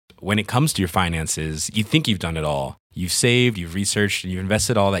When it comes to your finances, you think you've done it all. You've saved, you've researched, and you've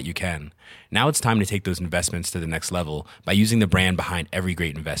invested all that you can. Now it's time to take those investments to the next level by using the brand behind every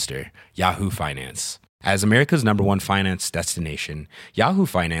great investor, Yahoo Finance. As America's #1 finance destination, Yahoo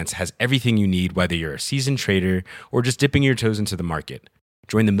Finance has everything you need, whether you're a seasoned trader or just dipping your toes into the market.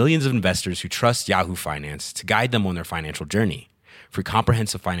 Join the millions of investors who trust Yahoo Finance to guide them on their financial journey. For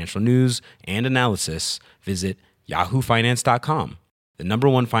comprehensive financial news and analysis, visit yahoofinance.com, the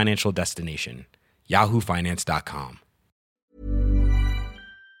 #1 financial destination, yahoofinance.com.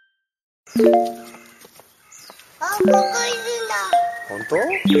 あ、ここいるんだ。本当？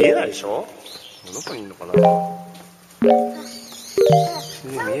見えないでしょ？どこにいるのかな？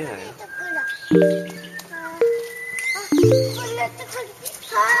見えないよ。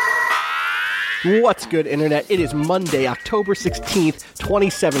What's good, Internet? It is Monday, October 16th,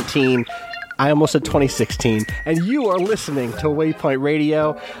 2017. I almost said 2016. And you are listening to Waypoint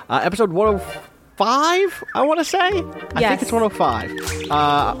Radio, episode 105, I want to say? I think it's 105.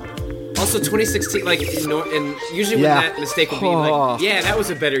 Also, 2016, like, you know, and usually when that mistake will be like, yeah, that was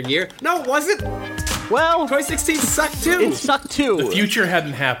a better year. No, it wasn't. Well, 2016 sucked too. It sucked too. The future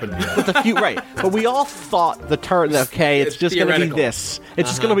hadn't happened yet. But we all thought the turn, okay, it's just going to be this. It's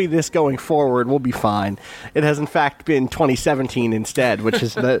just going to be this going forward. We'll be fine. It has, in fact, been 2017 instead, which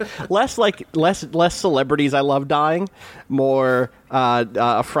is the less celebrities I love dying, more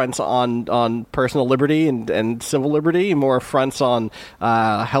fronts on personal liberty and civil liberty, more fronts on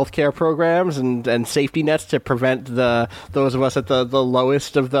healthcare programs and safety nets to prevent those of us at the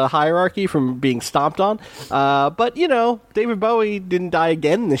lowest of the hierarchy from being stomped on. But, you know, David Bowie didn't die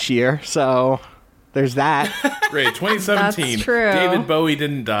again this year, so there's that. Great, 2017. That's true. David Bowie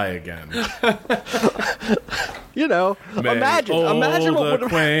didn't die again. You know, imagine what would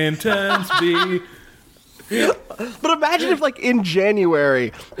acquaintance be. But imagine if, like, in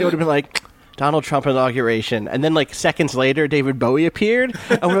January, it would have been like, Donald Trump inauguration, and then, like, seconds later, David Bowie appeared,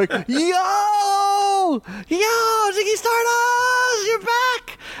 and we're like, yo, Ziggy Stardust, you're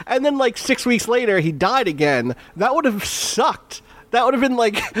back! And then, like, 6 weeks later, he died again. That would have sucked. That would have been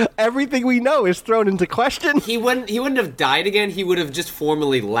like everything we know is thrown into question. He wouldn't have died again. He would have just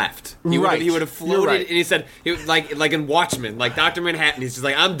formally left. He would have floated, and he said, like in Watchmen, like Dr. Manhattan. He's just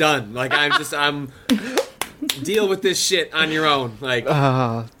like, I'm done. Like I'm deal with this shit on your own. Like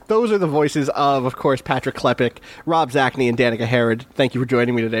those are the voices of course, Patrick Klepek, Rob Zachney, and Danica Herod. Thank you for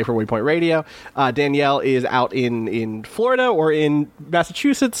joining me today for Waypoint Radio. Danielle is out in Florida or in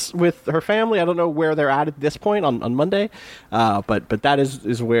Massachusetts with her family. I don't know where they're at this point on Monday, but that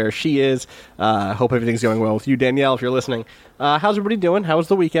is where she is. Hope everything's going well with you, Danielle, if you're listening. How's everybody doing? How was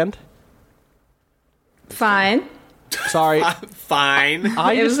the weekend? Fine. Sorry. Fine.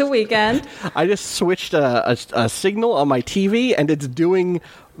 It was a weekend. I just switched a signal on my TV, and it's doing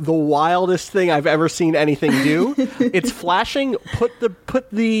the wildest thing I've ever seen anything do. It's flashing, put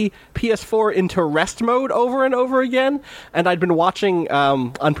the PS4 into rest mode over and over again, and I'd been watching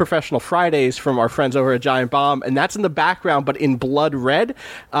Unprofessional Fridays from our friends over at Giant Bomb, and that's in the background, but in blood red,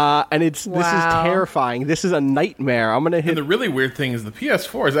 and this is terrifying. This is a nightmare. I'm gonna hit. And the really weird thing is the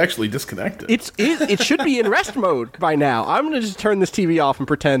PS4 is actually disconnected. It should be in rest mode by now. I'm gonna just turn this TV off and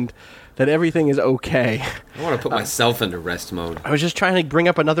pretend that everything is okay. I want to put myself into rest mode. I was just trying to bring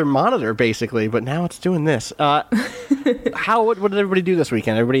up another monitor, basically, but now it's doing this. What did everybody do this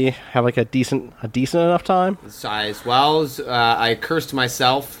weekend? Everybody have like a decent enough time? I cursed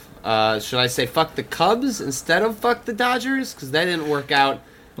myself. Should I say fuck the Cubs instead of fuck the Dodgers? Because that didn't work out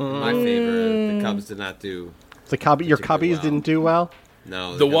in my favor. The Cubs did not do. Your Cubbies didn't do well?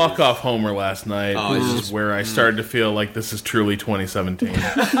 No. The walk-off homer last night is where I started to feel like this is truly 2017.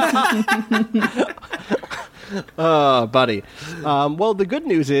 Buddy. Well, the good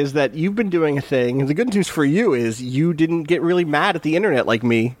news is that you've been doing a thing. The good news for you is you didn't get really mad at the internet like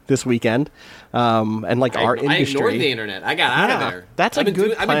me this weekend, and like our industry. I ignored the internet. I got out of there. That's a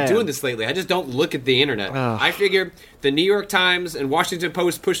good plan. I've been doing this lately. I just don't look at the internet. I figure the New York Times and Washington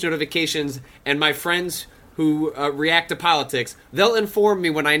Post push notifications, and my friends who react to politics, they'll inform me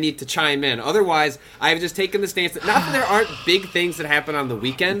when I need to chime in. Otherwise, I've just taken the stance that, not that there aren't big things that happen on the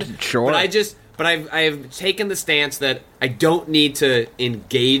weekend, sure, but I've taken the stance that I don't need to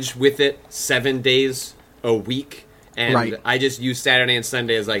engage with it 7 days a week, and I just use Saturday and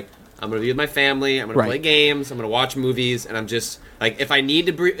Sunday as like, I'm going to be with my family, I'm going to play games, I'm going to watch movies, and I'm just like, if I need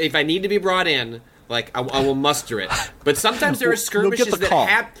to be brought in, like, I will muster it. But sometimes there are skirmishes that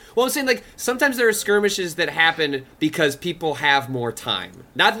happen. Well, I'm saying, like, sometimes there are skirmishes that happen because people have more time.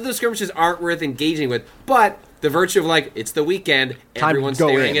 Not that those skirmishes aren't worth engaging with, but the virtue of, like, it's the weekend, everyone's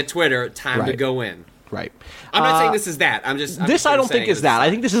staring at Twitter, time to go in. Right. I'm not saying this is that. I'm this just I don't think saying is that. I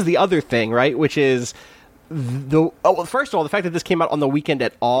think this is the other thing, right? Which is first of all, the fact that this came out on the weekend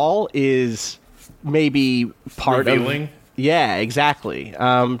at all is maybe part revealing. Of. Yeah, exactly.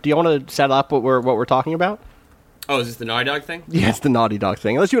 Do you want to set up what we're talking about? Oh, is this the Naughty Dog thing? Yeah, it's the Naughty Dog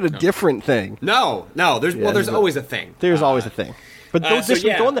thing. Unless you had a different thing. No. There's always a thing. There's always a thing. But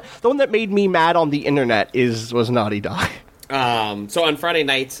the one that made me mad on the internet was Naughty Dog. So on Friday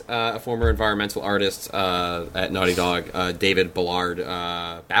night, a former environmental artist at Naughty Dog, David Ballard,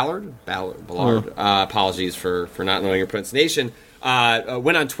 apologies for not knowing your pronunciation,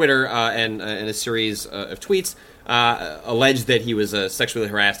 went on Twitter and in a series of tweets, alleged that he was sexually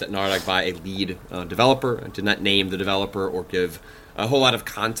harassed at Naughty Dog by a lead developer, and did not name the developer or give a whole lot of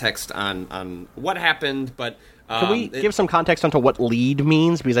context on what happened, but... Can we give some context onto what lead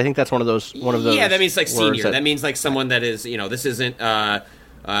means? Because I think that's one of those. Yeah, that means like senior. That means like someone that is, this isn't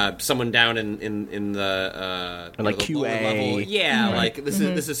someone down in the like the QA level. Yeah, right. Like this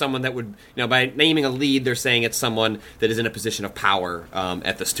is someone that would, by naming a lead, they're saying it's someone that is in a position of power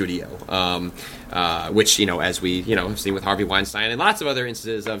at the studio, which as we have seen with Harvey Weinstein and lots of other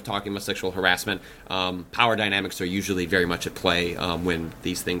instances of talking about sexual harassment, power dynamics are usually very much at play when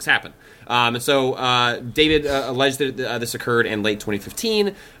these things happen. And so David alleged that this occurred in late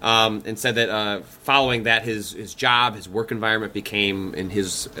 2015 and said that following that, his job, his work environment became, in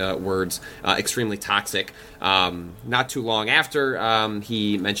his words, extremely toxic. Not too long after,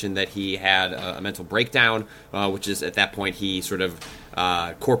 he mentioned that he had a mental breakdown, which is at that point he sort of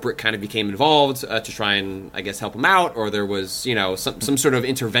corporate kind of became involved to try and, I guess, help him out, or there was, some sort of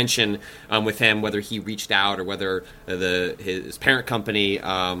intervention with him, whether he reached out or whether his parent company,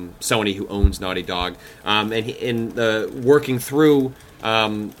 Sony, who owns Naughty Dog, and in working through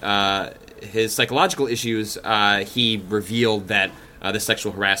his psychological issues, he revealed that the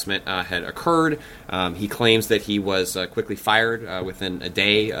sexual harassment had occurred. He claims that he was quickly fired within a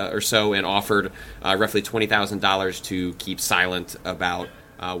day or so, and offered roughly $20,000 to keep silent about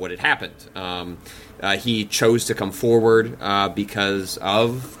what had happened. He chose to come forward because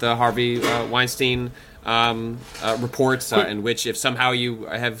of the Harvey Weinstein reports, in which, if somehow you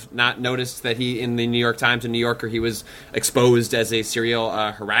have not noticed that he, in the New York Times and New Yorker, he was exposed as a serial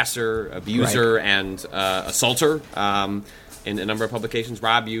harasser, abuser, right, and assaulter. In a number of publications.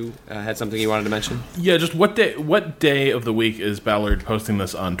 Rob, you had something you wanted to mention? Yeah, just what day of the week is Ballard posting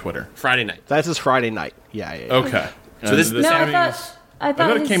this on Twitter? Friday night. That's his Friday night. Yeah. Okay. So this I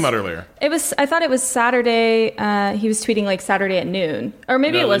thought it came out earlier. I thought it was Saturday. He was tweeting like Saturday at noon, or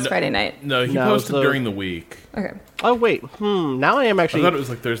maybe it was Friday night. No, he posted during the week. Okay. Oh wait. Now I am actually. I thought it was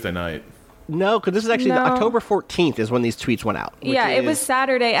like Thursday night. No, because this is actually October 14th is when these tweets went out. Yeah, it was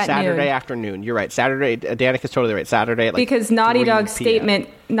Saturday at noon. Saturday afternoon. You're right. Saturday. Danica's totally right. Saturday at because Naughty Dog's statement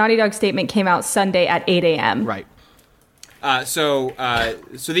came out Sunday at 8 a.m. Right. So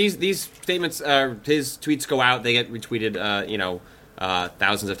these statements, his tweets go out. They get retweeted.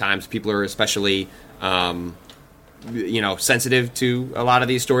 Thousands of times. People are especially sensitive to a lot of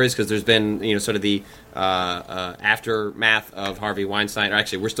these stories because there's been sort of the aftermath of Harvey Weinstein. Or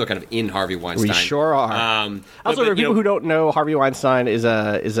actually, we're still kind of in Harvey Weinstein. We sure are. Also, for people who don't know, Harvey Weinstein is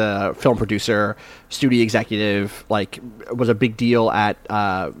a film producer, studio executive. Was a big deal at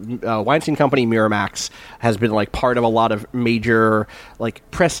Weinstein Company. Miramax has been part of a lot of major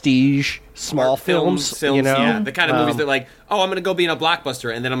prestige small films. Yeah, the kind of movies that I'm going to go be in a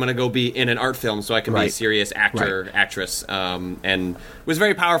blockbuster and then I'm going to go be in an art film so I can be a serious actress. And was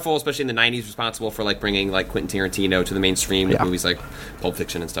very powerful, especially in the 90s, responsible for bringing Quentin Tarantino to the mainstream with movies like Pulp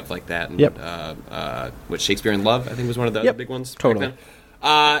Fiction and stuff like that. And, Shakespeare in Love, I think, was one of the big ones. Totally.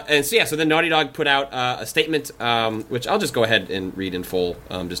 So then Naughty Dog put out a statement, which I'll just go ahead and read in full,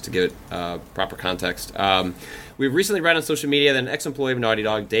 just to give it proper context. We've recently read on social media that an ex-employee of Naughty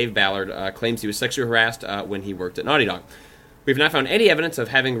Dog, Dave Ballard, claims he was sexually harassed when he worked at Naughty Dog. We've not found any evidence of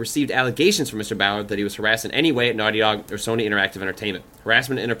having received allegations from Mr. Ballard that he was harassed in any way at Naughty Dog or Sony Interactive Entertainment.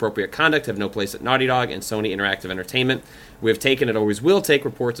 Harassment and inappropriate conduct have no place at Naughty Dog and Sony Interactive Entertainment. We have taken and always will take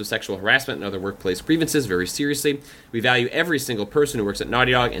reports of sexual harassment and other workplace grievances very seriously. We value every single person who works at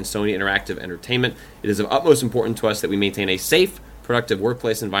Naughty Dog and Sony Interactive Entertainment. It is of utmost importance to us that we maintain a safe, productive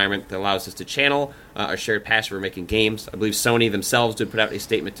workplace environment that allows us to channel our shared passion for making games. I believe Sony themselves did put out a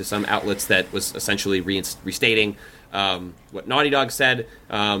statement to some outlets that was essentially restating what Naughty Dog said,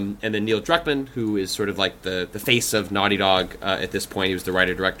 and then Neil Druckmann, who is sort of the face of Naughty Dog at this point. He was the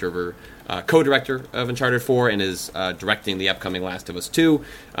writer-director co-director of Uncharted 4 and is directing the upcoming Last of Us 2.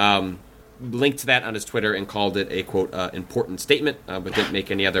 Linked to that on his Twitter and called it a, quote, important statement, but didn't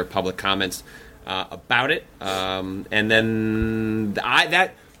make any other public comments about it. And then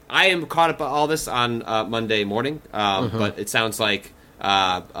I am caught up on all this on Monday morning, but it sounds like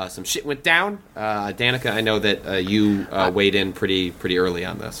some shit went down. Danica, I know that you weighed in pretty early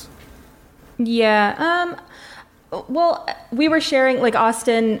on this. Yeah. Well, we were sharing, like,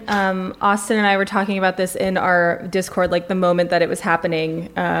 Austin and I were talking about this in our Discord, like, the moment that it was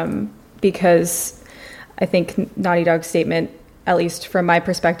happening, because I think Naughty Dog's statement, at least from my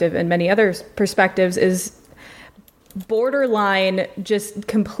perspective and many others' perspectives, is borderline just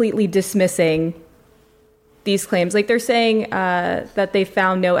completely dismissing these claims. Like, they're saying that they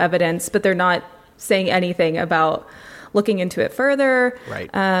found no evidence, but they're not saying anything about looking into it further. Right.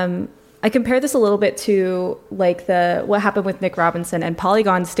 I compare this a little bit to like what happened with Nick Robinson and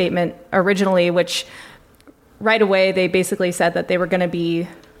Polygon's statement originally, which right away they basically said that they were going to be,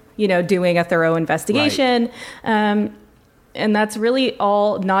 doing a thorough investigation. Right. And that's really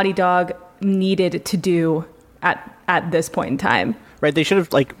all Naughty Dog needed to do at this point in time. Right. They should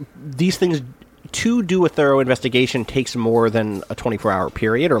have, like, these things. To do a thorough investigation takes more than a 24-hour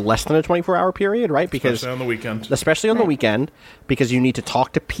period, or less than a 24-hour period, right? Because especially on the weekend. Especially on the weekend, because you need to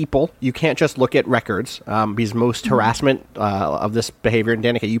talk to people. You can't just look at records, because most harassment of this behavior, and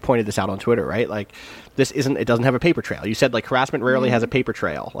Danica, you pointed this out on Twitter, right? Like, it doesn't have a paper trail. You said, like, harassment rarely has a paper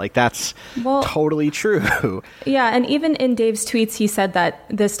trail. Like, that's totally true. Yeah, and even in Dave's tweets, he said that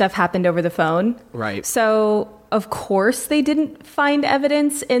this stuff happened over the phone. Right. So, of course, they didn't find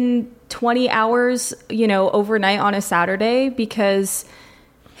evidence in 20 hours, overnight on a Saturday, because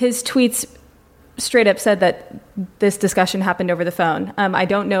his tweets straight up said that this discussion happened over the phone. I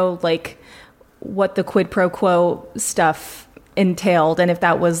don't know, like, what the quid pro quo stuff entailed and if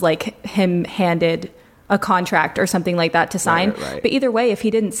that was, like, him handed a contract or something like that to sign. Right. But either way, if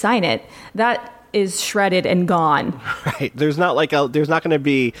he didn't sign it, that is shredded and gone. Right. There's not going to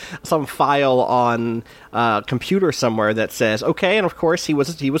be some file on a computer somewhere that says, okay, and of course he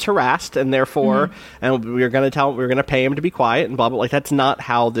was harassed, and therefore, and we're going to pay him to be quiet, and blah blah. Like, that's not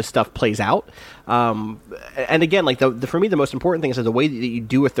how this stuff plays out. And again, like, for me, the most important thing is that the way that you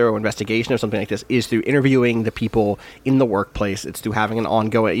do a thorough investigation of something like this is through interviewing the people in the workplace. It's through having an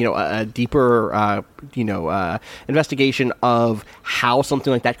ongoing, a deeper, investigation of how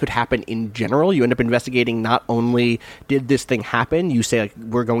something like that could happen in general. You end up investigating not only did this thing happen, you say, like,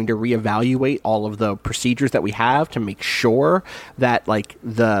 we're going to reevaluate all of the procedures that we have to make sure that, like,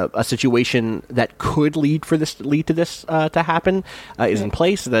 a situation that could lead to this to happen is in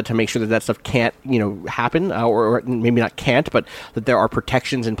place, that to make sure that stuff can't happen, or maybe not can't, but that there are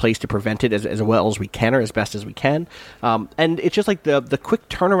protections in place to prevent it as well as we can, or as best as we can. And it's just like the quick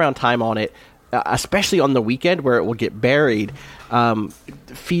turnaround time on it, especially on the weekend where it will get buried,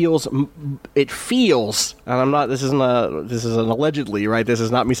 feels, and I'm not, this is an allegedly, right? This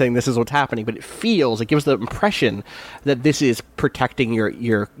is not me saying this is what's happening, but it gives the impression that this is protecting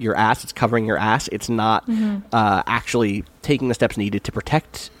your ass. It's covering your ass. It's not actually taking the steps needed to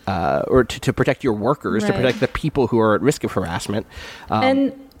protect or to protect your workers, to protect the people who are at risk of harassment.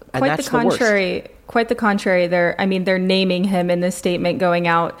 And quite the contrary. Quite the contrary. They're naming him in this statement going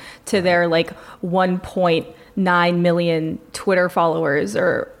out to their, like, 1.9 million Twitter followers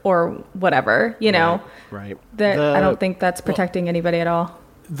or whatever, Right. I don't think that's protecting anybody at all.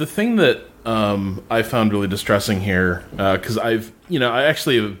 The thing that I found really distressing here, because I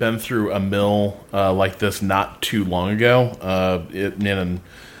actually have been through a mill like this not too long ago, in an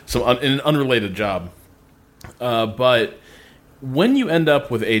unrelated job, but when you end up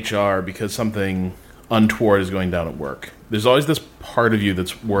with HR because something untoward is going down at work, there's always this part of you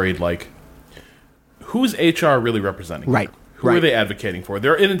that's worried, like, who's HR really representing? Right. Who are they advocating for? And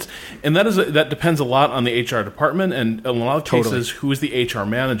that depends a lot on the HR department, and in a lot of cases, who is the HR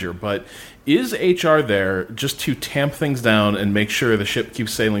manager. But is HR there just to tamp things down and make sure the ship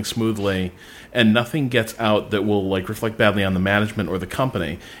keeps sailing smoothly and nothing gets out that will, like, reflect badly on the management or the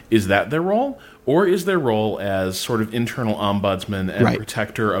company? Is that their role? Or is their role as sort of internal ombudsman and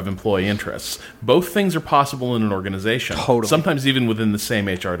protector of employee interests? Both things are possible in an organization, sometimes even within the same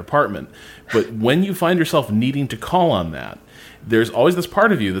HR department. But when you find yourself needing to call on that, there's always this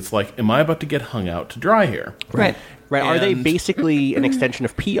part of you that's like, am I about to get hung out to dry here? Right. Are they basically an extension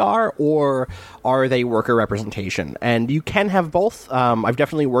of PR, or are they worker representation? And you can have both. I've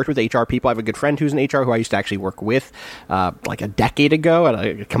definitely worked with HR people. I have a good friend who's in HR who I used to actually work with like a decade ago at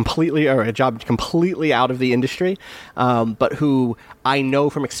a job completely out of the industry, but who I know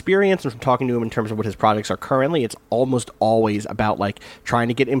from experience and from talking to him in terms of what his projects are currently, it's almost always about, like, trying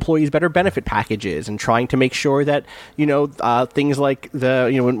to get employees better benefit packages and trying to make sure that, things like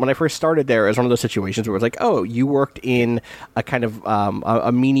when I first started there, it was one of those situations where it was like, oh, you worked in a kind of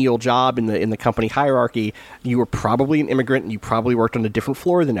a menial job in the company hierarchy, you were probably an immigrant and you probably worked on a different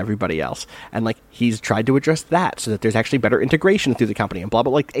floor than everybody else. And like he's tried to address that so that there's actually better integration through the company and blah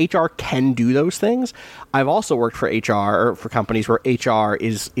blah. Like HR can do those things. I've also worked for HR or for companies where HR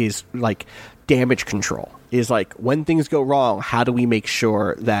is like damage control. Is like when things go wrong, how do we make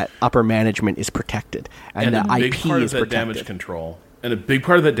sure that upper management is protected and the IP is protected? Damage control. And a big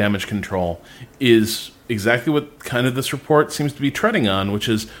part of that damage control is exactly what kind of this report seems to be treading on, which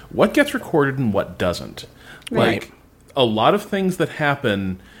is what gets recorded and what doesn't. Right. Like a lot of things that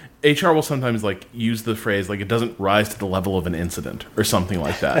happen, HR will sometimes like use the phrase like it doesn't rise to the level of an incident or something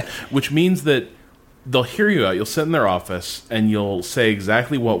like that, which means that they'll hear you out. You'll sit in their office and you'll say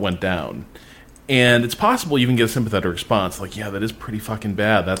exactly what went down. And it's possible you even get a sympathetic response, like, yeah, that is pretty fucking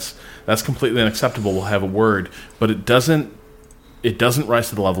bad. That's completely unacceptable. We'll have a word. But it doesn't rise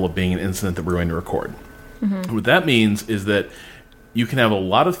to the level of being an incident that we're going to record. Mm-hmm. What that means is that you can have a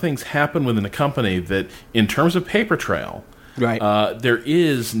lot of things happen within a company that, in terms of paper trail, right. There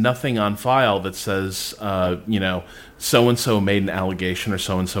is nothing on file that says, so-and-so made an allegation or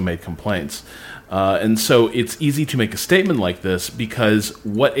so-and-so made complaints. And so it's easy to make a statement like this because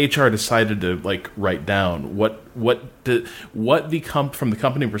what HR decided to like write down, from the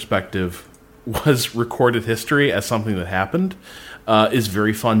company perspective was recorded history as something that happened, is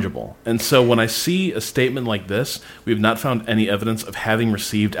very fungible. And so when I see a statement like this, we have not found any evidence of having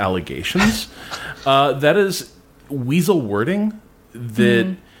received allegations. That is weasel wording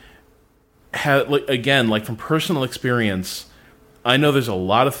that like from personal experience, I know there's a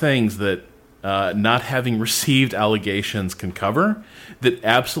lot of things that not having received allegations can cover that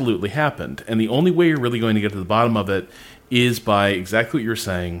absolutely happened. And the only way you're really going to get to the bottom of it is by exactly what you're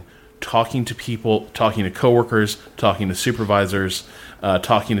saying, talking to people, talking to coworkers, talking to supervisors,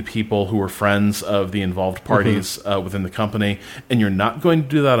 talking to people who are friends of the involved parties within the company. And you're not going to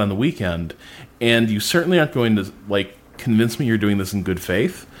do that on the weekend. And you certainly aren't going to like convince me you're doing this in good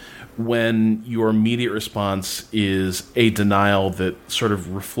faith when your immediate response is a denial that sort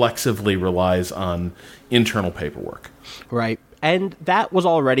of reflexively relies on internal paperwork. Right. And that was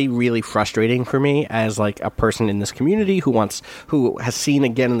already really frustrating for me as like a person in this community who has seen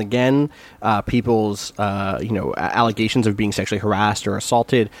again and again people's allegations of being sexually harassed or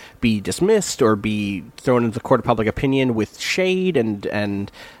assaulted be dismissed or be thrown into the court of public opinion with shade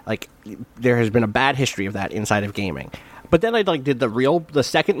and like there has been a bad history of that inside of gaming. But then I did the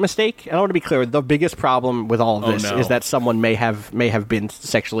second mistake. And I want to be clear: the biggest problem with all of this is that someone may have been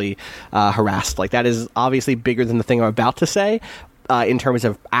sexually harassed. Like that is obviously bigger than the thing I'm about to say in terms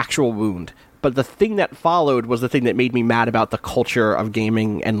of actual wound. But the thing that followed was the thing that made me mad about the culture of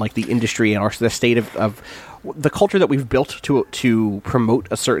gaming and like the industry and the state of the culture that we've built to promote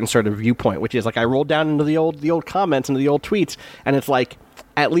a certain sort of viewpoint. Which is like I rolled down into the old comments, into the old tweets, and it's like,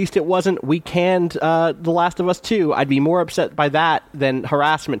 at least it wasn't, we canned The Last of Us 2. I'd be more upset by that than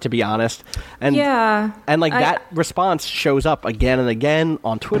harassment, to be honest. And yeah. And that response shows up again and again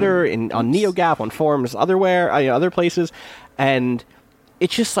on Twitter, on NeoGAF, on forums, other places. And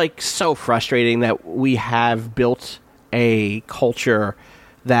it's just like so frustrating that we have built a culture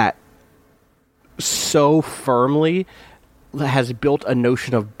that so firmly has built a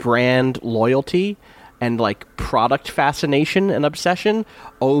notion of brand loyalty and like product fascination and obsession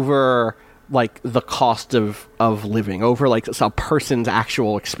over like the cost of living, over like a person's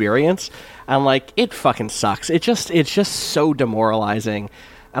actual experience. And like it fucking sucks. It's just so demoralizing.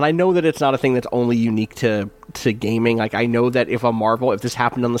 And I know that it's not a thing that's only unique to gaming. Like I know that if this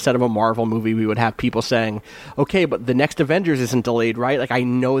happened on the set of a Marvel movie, we would have people saying, okay, but the next Avengers isn't delayed, right? Like I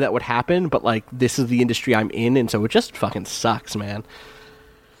know that would happen, but like this is the industry I'm in, and so it just fucking sucks, man.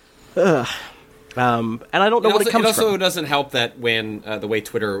 Ugh. And I don't know what it comes from. It also doesn't help that when the way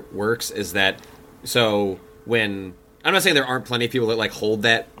Twitter works is that when I'm not saying there aren't plenty of people that like hold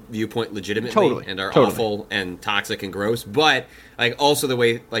that viewpoint legitimately and are awful and toxic and gross, but like also the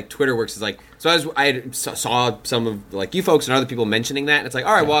way like Twitter works is like I saw some of like you folks and other people mentioning that, and it's like,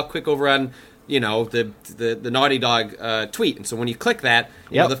 all right, well, quick over on the Naughty Dog tweet, and so when you click that,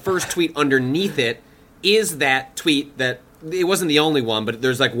 the first tweet underneath it is that tweet that. It wasn't the only one, but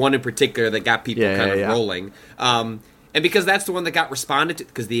there's like one in particular that got people rolling. And because that's the one that got responded to,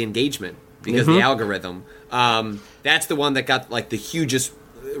 because the engagement, because the algorithm, that's the one that got like the hugest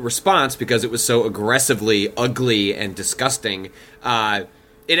response because it was so aggressively ugly and disgusting. It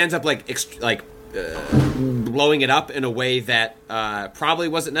ends up like blowing it up in a way that probably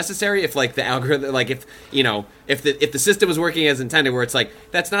wasn't necessary. If like the algorithm, like if the system was working as intended, where it's like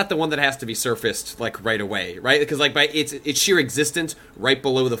that's not the one that has to be surfaced like right away, right? Because like by its sheer existence right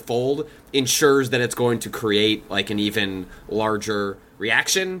below the fold ensures that it's going to create like an even larger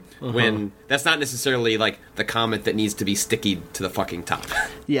reaction when that's not necessarily like the comment that needs to be sticky to the fucking top.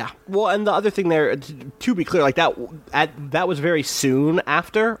 Yeah. Well, and the other thing there, to be clear, like that was very soon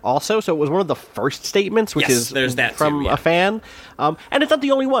after also, so it was one of the first statements, which is there's that from too, yeah. a fan. And it's not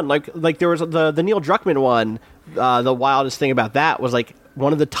the only one. Like there was the Neil Druckmann one. The wildest thing about that was like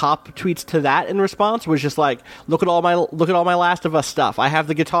one of the top tweets to that in response was just like, look at all my Last of Us stuff. I have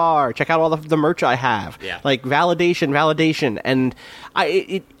the guitar. Check out all the merch I have. Yeah. Like validation. And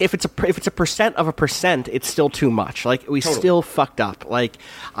if it's a percent of a percent, it's still too much. Like we still fucked up. Like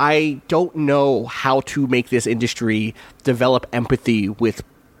I don't know how to make this industry develop empathy with,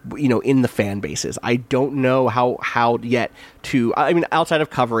 in the fan bases. I don't know how yet to, I mean, outside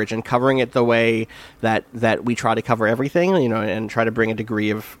of coverage and covering it the way that we try to cover everything, and try to bring a degree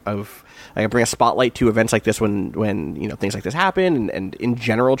of bring a spotlight to events like this when things like this happen, and in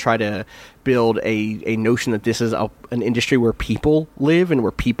general try to build a notion that this is an industry where people live and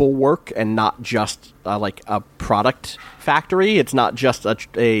where people work and not just like a product factory. It's not just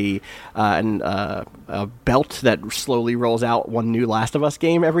a belt that slowly rolls out one new Last of Us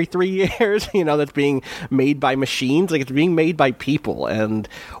game every 3 years, that's being made by machines. Like it's being made by people. And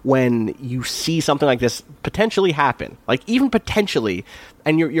when you see something like this potentially happen, like even potentially,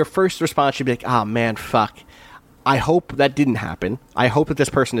 and your first response should be like, oh man, fuck. I hope that didn't happen. I hope that this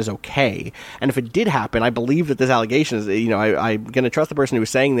person is okay. And if it did happen, I believe that this allegation is, I'm going to trust the person who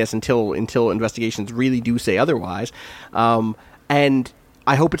was saying this until investigations really do say otherwise. And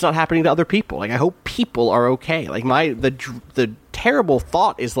I hope it's not happening to other people. Like, I hope people are okay. Like, the terrible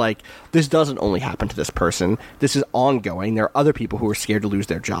thought is like, this doesn't only happen to this person. This is ongoing. There are other people who are scared to lose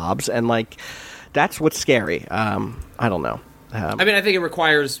their jobs. And like, that's what's scary. I don't know. I mean, I think it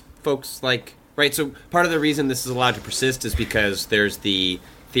requires folks like, right, so part of the reason this is allowed to persist is because there's the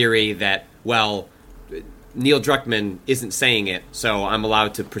theory that, well, Neil Druckmann isn't saying it, so I'm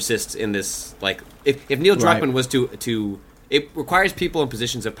allowed to persist in this, like, if Neil Druckmann was to it requires people in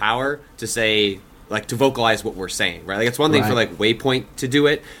positions of power to say, like, to vocalize what we're saying, right? Like, it's one thing for, like, Waypoint to do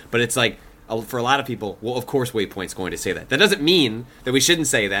it, but it's like, for a lot of people, well, of course Waypoint's going to say that. That doesn't mean that we shouldn't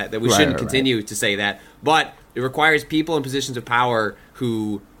say that we shouldn't continue to say that, but it requires people in positions of power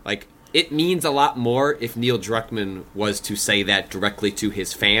who, like, it means a lot more if Neil Druckmann was to say that directly to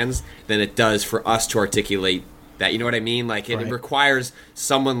his fans than it does for us to articulate that. You know what I mean? Like, it requires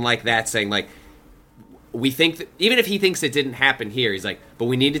someone like that saying, like, we think that, even if he thinks it didn't happen here, he's like, but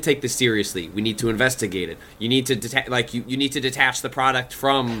we need to take this seriously. We need to investigate it. You need to you need to detach the product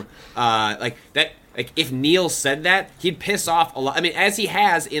from like that. Like, if Neil said that, he'd piss off a lot. I mean, as he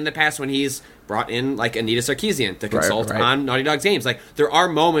has in the past when he's brought in, like, Anita Sarkeesian to consult on Naughty Dog's games. Like, there are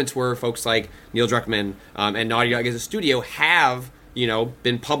moments where folks like Neil Druckmann and Naughty Dog as a studio have,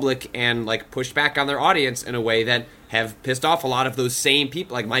 been public and, like, pushed back on their audience in a way that have pissed off a lot of those same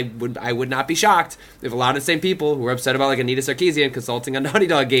people. Like, I would not be shocked if a lot of the same people who are upset about, like, Anita Sarkeesian consulting on Naughty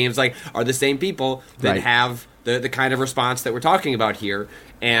Dog games, like, are the same people that have the kind of response that we're talking about here.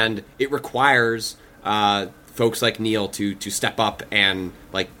 And it requires folks like Neil to step up and,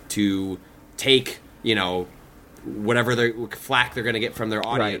 like, to take, whatever flack they're going to get from their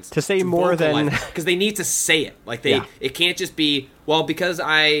audience. To say more than... Because they need to say it. Like, it can't just be, well, because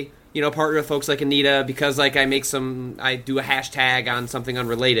I, partner with folks like Anita, because, like, I do a hashtag on something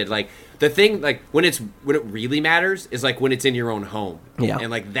unrelated. Like, the thing, like, when it really matters is, like, when it's in your own home. Yeah.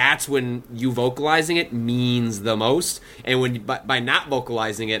 And, like, that's when you vocalizing it means the most. And when by not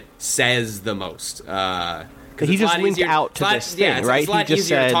vocalizing it says the most. He just linked out to this thing, right? It's a lot he just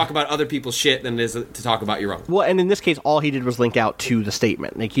easier said, to talk about other people's shit than it is to talk about your own. Well, and in this case, all he did was link out to the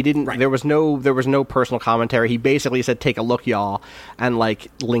statement. Like, he didn't. There was no personal commentary. He basically said, "Take a look, y'all," and,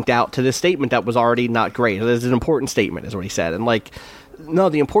 like, linked out to this statement that was already not great. It's an important statement, is what he said, and, like, no,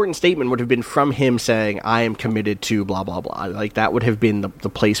 the important statement would have been from him saying, "I am committed to blah blah blah." Like, that would have been the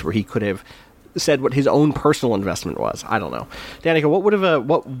place where he could have said what his own personal investment was. I don't know, Danica. What would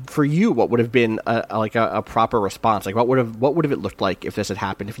have been a proper response? Like, what would have it looked like if this had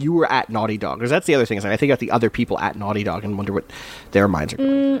happened? If you were at Naughty Dog, because that's the other thing. Is, like, I think about the other people at Naughty Dog and wonder what their minds are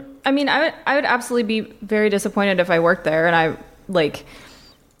going. I mean, I would absolutely be very disappointed if I worked there, and I like.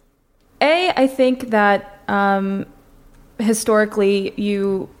 I think that historically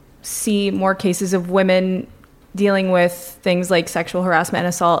you see more cases of women dealing with things like sexual harassment and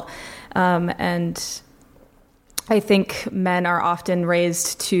assault. And I think men are often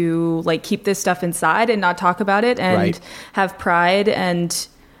raised to like keep this stuff inside and not talk about it and have pride and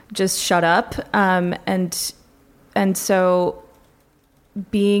just shut up. And so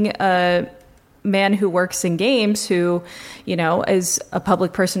being a man who works in games, who, you know, is a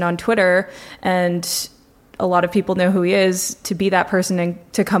public person on Twitter, and a lot of people know who he is, to be that person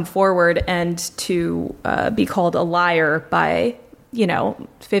and to come forward and to be called a liar by, you know,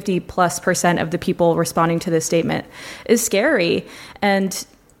 50+% of the people responding to this statement is scary. And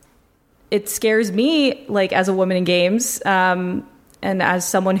it scares me, like, as a woman in games, and as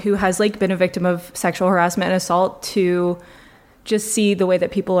someone who has like been a victim of sexual harassment and assault, to just see the way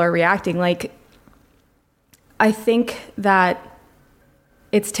that people are reacting. Like, I think that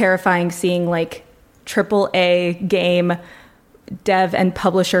it's terrifying seeing like AAA game dev and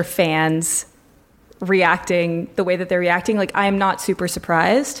publisher fans reacting the way that they're reacting. Like, I'm not super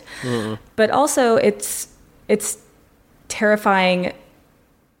surprised, but also it's terrifying,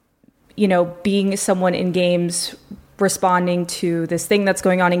 you know, being someone in games responding to this thing that's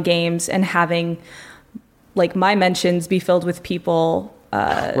going on in games and having like my mentions be filled with people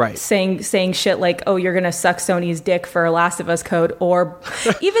saying shit like, oh, you're gonna suck Sony's dick for a Last of Us code, or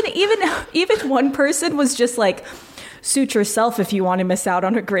even one person was just like, suit yourself if you want to miss out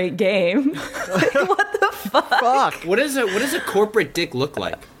on a great game. Like, what the fuck? What does a corporate dick look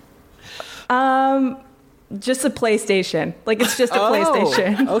like? Just a PlayStation. Like, it's just a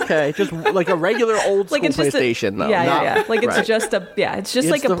PlayStation. Okay, just like a regular old school like PlayStation, though. Yeah. Like, it's just a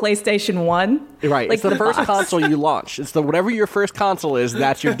like a PlayStation 1. Right. Like, it's the first console you launch. It's whatever your first console is.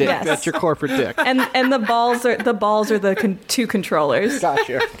 That's your dick. Yes. That's your corporate dick. And the balls are the two controllers.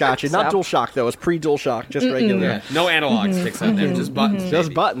 Gotcha. Not DualShock though. It's pre-DualShock. Just regular. Yeah. No analog sticks out there. Just buttons.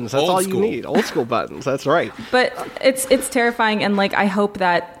 Just buttons. That's all you need. Old school buttons. That's right. But it's terrifying, and like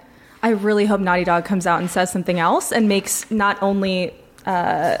I really hope Naughty Dog comes out and says something else and makes not only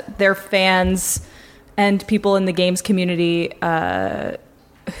their fans and people in the games community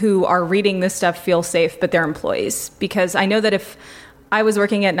who are reading this stuff feel safe, but their employees. Because I know that if I was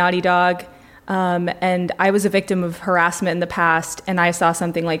working at Naughty Dog and I was a victim of harassment in the past and I saw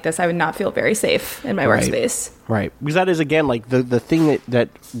something like this, I would not feel very safe in my workspace. Right. Because that is, again, like the thing that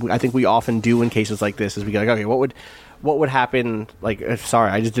I think we often do in cases like this is we go like, okay, what would happen, like, sorry,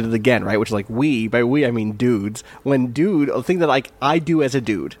 I just did it again, right? Which is like by we, I mean dudes. When the thing that, like, I do as a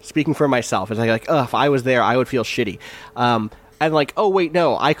dude, speaking for myself, is like, if I was there, I would feel shitty. And like, oh, wait,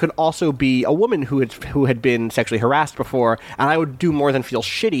 no, I could also be a woman who had been sexually harassed before, and I would do more than feel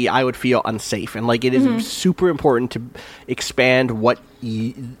shitty, I would feel unsafe. And, like, it is super important to expand what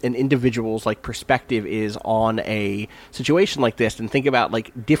an individual's, like, perspective is on a situation like this, and think about,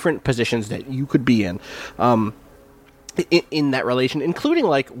 like, different positions that you could be in that relation, including,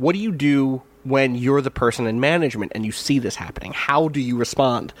 like, what do you do when you're the person in management and you see this happening? How do you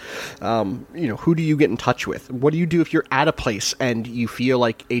respond? Who do you get in touch with? What do you do if you're at a place and you feel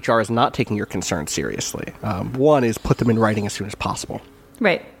like HR is not taking your concerns seriously? One is put them in writing as soon as possible.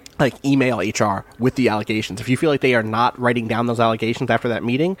 Right. Like, email HR with the allegations. If you feel like they are not writing down those allegations after that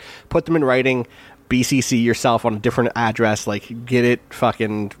meeting, put them in writing. BCC yourself on a different address, like, get it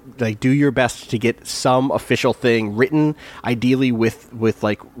fucking, like, do your best to get some official thing written, ideally with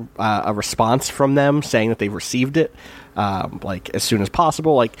like a response from them saying that they've received it, like, as soon as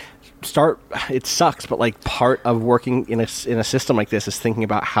possible. Like, it sucks, but, like, part of working in a system like this is thinking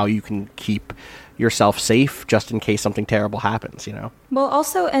about how you can keep yourself safe just in case something terrible happens, you know? Well,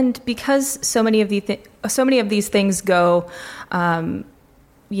 also, and because so many of these things go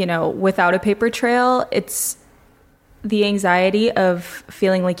without a paper trail, it's the anxiety of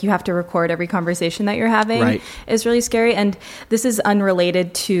feeling like you have to record every conversation that you're having is really scary. And this is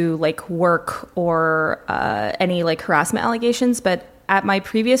unrelated to, like, work or any, like, harassment allegations. But at my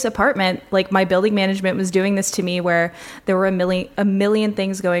previous apartment, like, my building management was doing this to me, where there were a million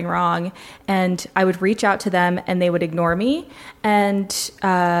things going wrong, and I would reach out to them and they would ignore me and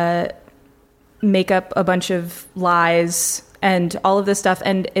make up a bunch of lies and all of this stuff.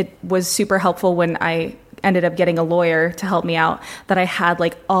 And it was super helpful when I ended up getting a lawyer to help me out, that I had,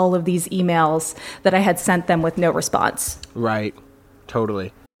 like, all of these emails that I had sent them with no response. Right.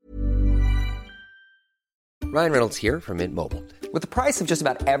 Totally. Ryan Reynolds here from Mint Mobile. With the price of just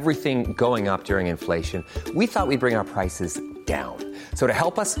about everything going up during inflation, we thought we'd bring our prices down. So to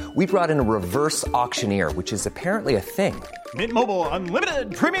help us, we brought in a reverse auctioneer, which is apparently a thing. Mint Mobile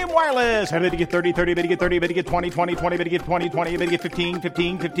Unlimited Premium Wireless. How to get 30, 30, how to get 30, how to get 20, 20, 20, how to get 20, 20, how to get 15,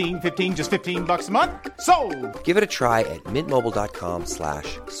 15, 15, 15, just $15 a month? Sold! Give it a try at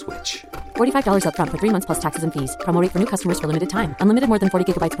mintmobile.com/switch. $45 up front for 3 months plus taxes and fees. Promo rate for new customers for limited time. Unlimited more than 40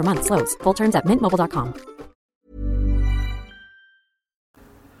 gigabytes per month. Slows full terms at mintmobile.com.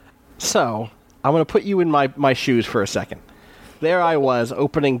 So, I'm going to put you in my shoes for a second. There I was,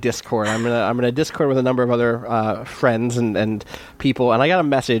 opening Discord. I'm gonna Discord with a number of other friends and people, and I got a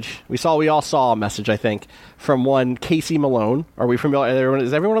message. We all saw a message, I think, from one Casey Malone. Are we familiar?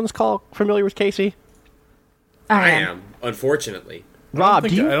 Is everyone on this call familiar with Casey? I am, unfortunately. Rob, I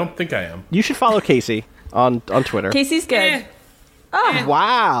don't think I am. You should follow Casey on Twitter. Casey's good.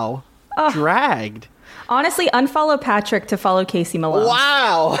 Wow. Dragged. Honestly, unfollow Patrick to follow Casey Malone.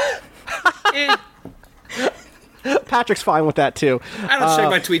 Wow. Patrick's fine with that too. I don't check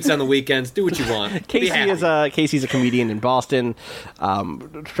my tweets on the weekends. Do what you want. Casey's a comedian in Boston,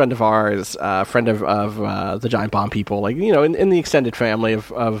 friend of ours, friend of the Giant Bomb people, like, you know, in the extended family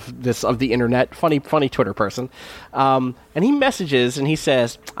of the internet. Funny Twitter person. And he messages and he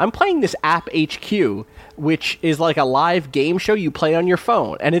says, "I'm playing this app HQ, which is like a live game show you play on your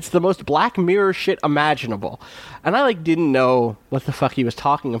phone, and it's the most Black Mirror shit imaginable." And I didn't know what the fuck he was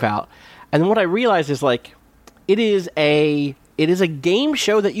talking about. And then what I realized is it is a game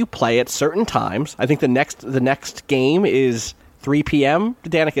show that you play at certain times. I think the next game is 3 p.m.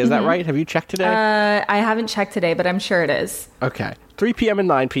 Danica, is that right? Have you checked today? I haven't checked today, but I'm sure it is. Okay. 3 p.m. and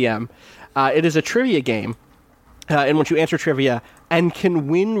 9 p.m. It is a trivia game in which you answer trivia and can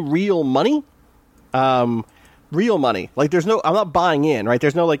win real money. Real money. I'm not buying in, right?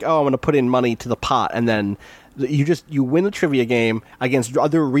 There's no I'm going to put in money to the pot and then you win the trivia game against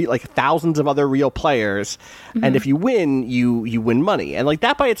other thousands of other real players, and if you win, you win money, and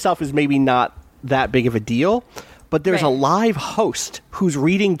that by itself is maybe not that big of a deal, but there's a live host who's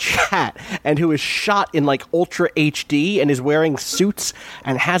reading chat and who is shot in ultra HD and is wearing suits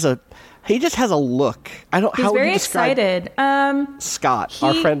and he just has a look. He's very excited. Scott,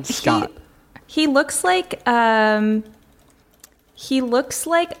 our friend Scott. He looks like a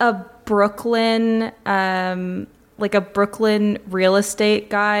Brooklyn, real estate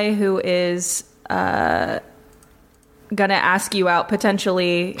guy who is gonna ask you out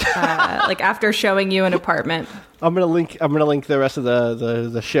potentially, after showing you an apartment. I'm gonna link the rest of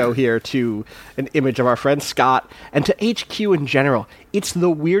the show here to an image of our friend Scott and to HQ in general. It's the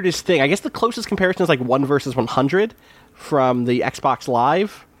weirdest thing. I guess the closest comparison is 1 versus 100 from the Xbox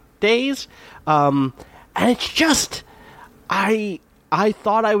Live days, and it's just I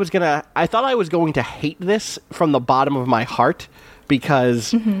thought I was going to hate this from the bottom of my heart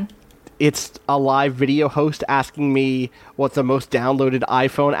because it's a live video host asking me what the most downloaded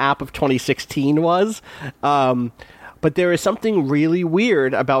iPhone app of 2016 was. But there is something really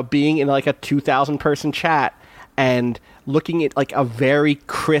weird about being in a 2,000 person chat and looking at a very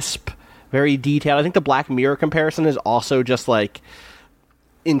crisp, very detailed. I think the Black Mirror comparison is also just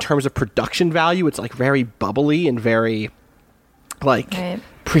in terms of production value, it's very bubbly and very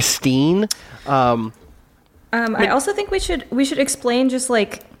pristine. I also think we should explain just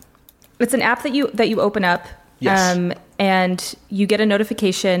it's an app that you open up, yes. And you get a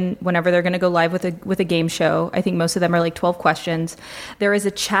notification whenever they're going to go live with a game show. I think most of them are 12 questions. There is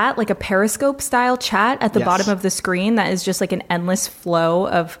a chat, a Periscope style chat at the bottom of the screen that is just an endless flow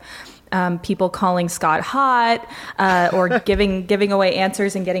of people calling Scott hot or giving away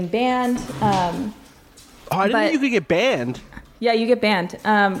answers and getting banned. I didn't know you could get banned. Yeah, you get banned.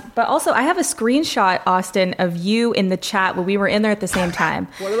 But also, I have a screenshot, Austin, of you in the chat when we were in there at the same time.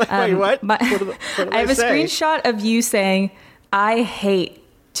 Wait, what? I have a screenshot of you saying, "I hate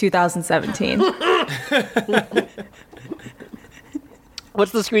 2017."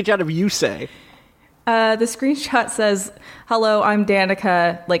 What's the screenshot of you say? The screenshot says, "Hello, I'm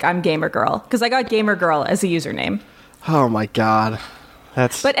Danica, I'm Gamer Girl," because I got Gamer Girl as a username. Oh my god.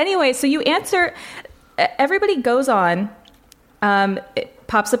 But anyway, so you answer, everybody goes on. It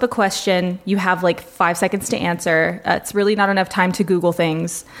pops up a question. You have 5 seconds to answer. It's really not enough time to Google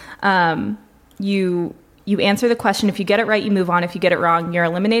things. You answer the question. If you get it right, you move on. If you get it wrong, you're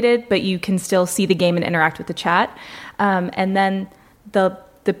eliminated, but you can still see the game and interact with the chat. And then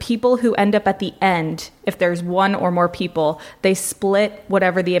the people who end up at the end, if there's one or more people, they split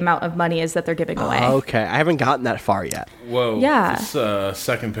whatever the amount of money is that they're giving away. Okay, I haven't gotten that far yet. Whoa. Yeah. This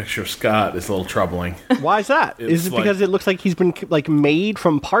second picture of Scott is a little troubling. Why is that? Is it because it looks like he's been made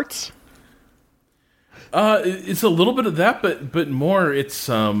from parts? It's a little bit of that, but more it's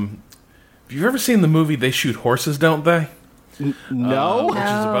have you ever seen the movie They Shoot Horses, Don't They? No. Which is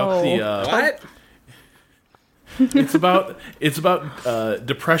about the what? It's about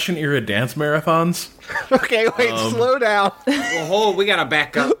depression era dance marathons. Okay, wait, slow down. Well, we gotta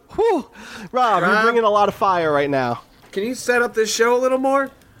back up. Whew. Rob, you're bringing a lot of fire right now. Can you set up this show a little more?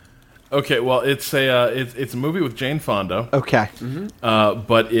 Okay, well, it's a movie with Jane Fonda. Okay,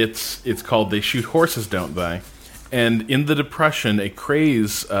 but it's called They Shoot Horses, Don't They? And in the Depression, a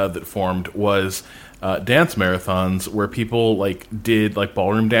craze that formed was dance marathons where people did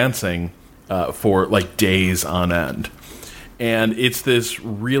ballroom dancing for days on end. And it's this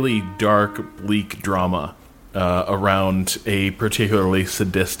really dark, bleak drama around a particularly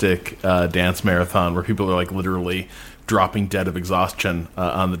sadistic dance marathon where people are literally dropping dead of exhaustion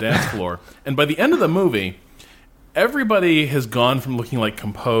on the dance floor. And by the end of the movie, everybody has gone from looking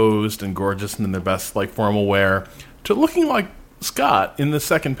composed and gorgeous and in their best formal wear to looking like Scott in the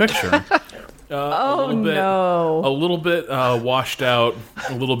second picture. A little bit washed out,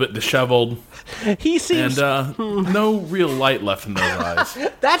 a little bit disheveled. He seems... And no real light left in those eyes.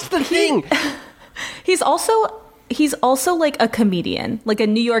 That's the thing! He's also a comedian, a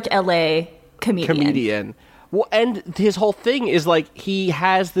New York, LA comedian. Well, and his whole thing is he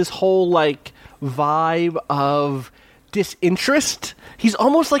has this whole vibe of disinterest. He's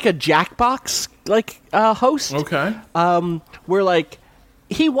almost like a Jackbox host. Okay. Where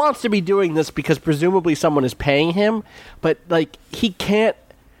he wants to be doing this because presumably someone is paying him, but he can't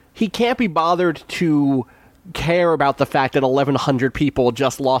be bothered to care about the fact that 1,100 people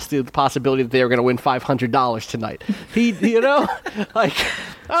just lost the possibility that they were going to win $500 tonight.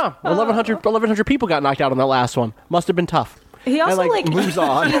 1,100 people got knocked out on that last one. Must have been tough. He also moves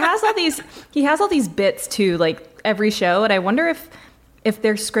on. He has all these bits too, every show, and I wonder if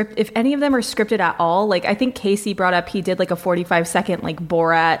they're if any of them are scripted at all. I think Casey brought up he did a 45-second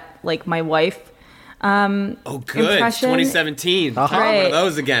Borat, my wife. Good. Impression. 2017. Right. One of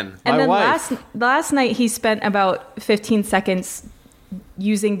those again. And then last night he spent about 15 seconds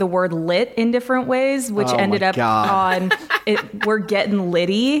using the word lit in different ways, which ended up on We're Getting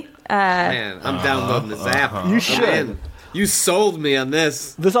Litty. Man, I'm downloading this app. You should. Man, you sold me on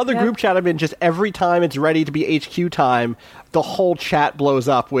this. This other group chat I'm in, just every time it's ready to be HQ time, the whole chat blows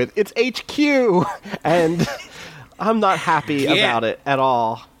up with, it's HQ! And I'm not happy about it at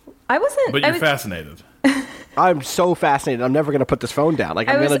all. But you're fascinated. I'm so fascinated. I'm never going to put this phone down. I'm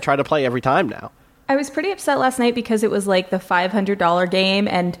going to try to play every time now. I was pretty upset last night because it was the $500 game,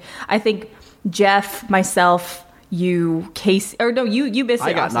 and I think Jeff, myself, you, Casey, or no, you missed it.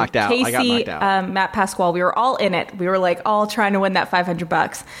 I got knocked out. Casey, Matt Pasquale, we were all in it. We were all trying to win that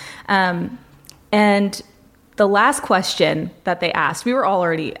 $500. And the last question that they asked, we were all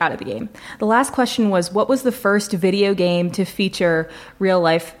already out of the game. The last question was, what was the first video game to feature real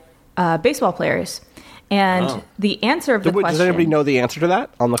life baseball players? And the answer of the question... Does anybody know the answer to that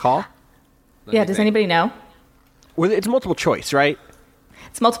on the call? Yeah, does anybody know? Well, it's multiple choice, right?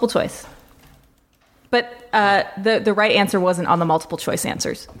 It's multiple choice. But the right answer wasn't on the multiple choice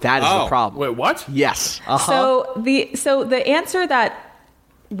answers. That is the problem. Wait, what? Yes. So the answer that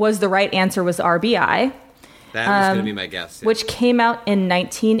was the right answer was RBI. That was going to be my guess. Yeah. Which came out in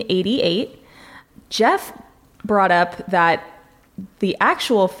 1988. Jeff brought up that the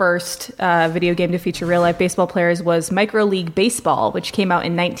actual first video game to feature real-life baseball players was Micro League Baseball, which came out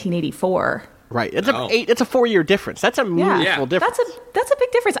in 1984. Right. It's a 4-year difference. That's a meaningful difference. That's a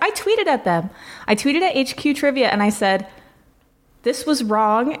big difference. I tweeted at them. I tweeted at HQ Trivia, and I said, this was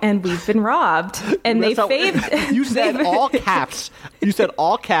wrong, and we've been robbed. And they faved... You said all caps. You said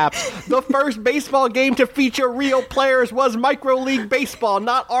all caps. The first baseball game to feature real players was Micro League Baseball,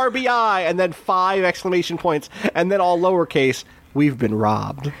 not RBI. And then 5 exclamation points. And then all lowercase. We've been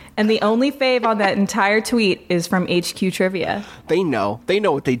robbed. And the only fave on that entire tweet is from HQ Trivia. They know. They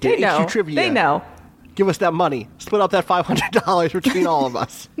know what they did. HQ Trivia. They know. Give us that money. Split up that $500 between all of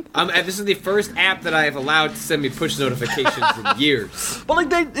us. This is the first app that I have allowed to send me push notifications in years. But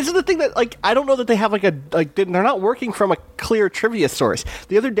this is the thing that I don't know that they have they're not working from a clear trivia source.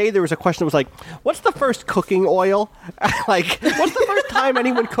 The other day there was a question that was what's the first cooking oil? What's the first time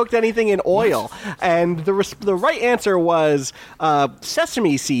anyone cooked anything in oil? And the right answer was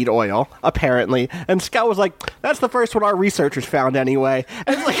sesame seed oil, apparently. And Scott was that's the first one our researchers found anyway.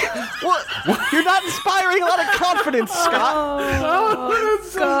 And it's what? You're not inspiring a lot of confidence, Scott. Oh,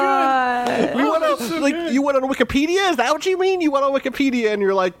 that's so good. You went on Wikipedia? Is that what you mean? You went on Wikipedia and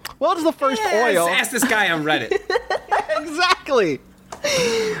you're well, it's the first oil. Ask this guy on Reddit. Exactly.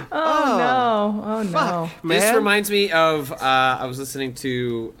 Oh no. This reminds me of I was listening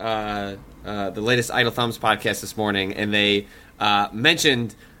to the latest Idle Thumbs podcast this morning, and they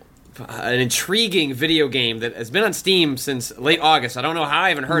mentioned an intriguing video game that has been on Steam since late August. I don't know how I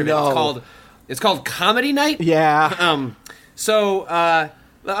haven't heard of it. It's called Comedy Night. Yeah. So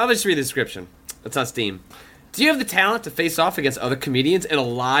I'll just read the description. It's on Steam. Do you have the talent to face off against other comedians in a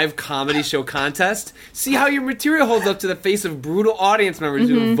live comedy show contest? See how your material holds up to the face of brutal audience members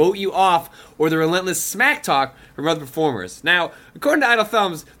who vote you off, or the relentless smack talk from other performers. Now, according to Idle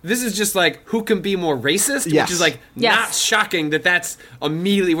Thumbs, this is just like who can be more racist, Yes. which is like not shocking that that's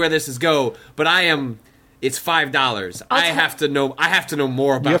immediately where this is go. But it's $5. I have to know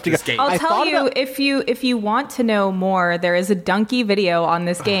more about this game. I'll tell you, if you want to know more, there is a Donkey video on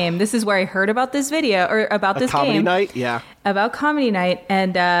this game. This is where I heard about this video, or about this Comedy game. Night, yeah. About Comedy Night,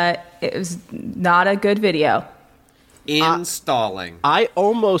 and it was not a good video. Installing. I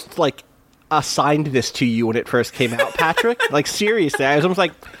almost, assigned this to you when it first came out, Patrick. Seriously. I was almost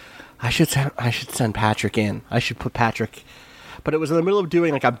like, I should send Patrick in. I should put Patrick... But it was in the middle of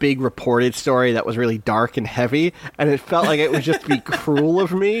doing a big reported story that was really dark and heavy, and it felt like it would just be cruel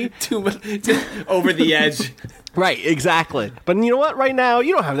of me. Too over the edge. Right, exactly. But you know what? Right now,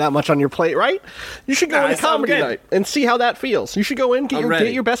 you don't have that much on your plate, right? You should go to Comedy Night and see how that feels. You should go in,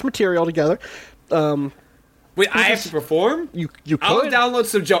 get your best material together. Wait, I have to perform? You could. I'll download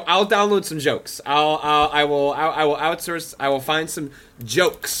some jokes. I will outsource. I will find some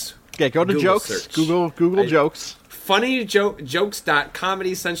jokes. Yeah, go to Google jokes. Search. Google jokes.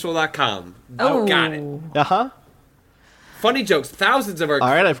 Funnyjokes.comedycentral.com. Oh, got it. Uh-huh. Funny jokes. Thousands of our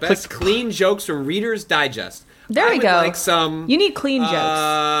best clean jokes from Reader's Digest. There we go. Like some. You need clean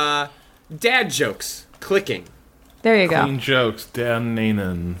jokes. Dad jokes. Clicking. There you go. Clean jokes. Dan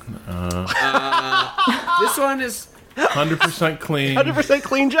Nanan. This one is 100% clean. 100%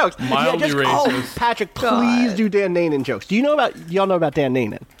 clean jokes. Mildly racist. Oh, Patrick, please do Dan Nanan jokes. Do you know y'all know about Dan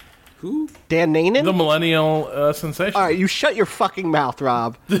Nanan? Who? Dan Nanan? The millennial sensation. All right, you shut your fucking mouth,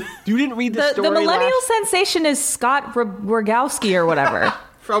 Rob. You didn't read the story The millennial sensation is Scott Rogowski or whatever.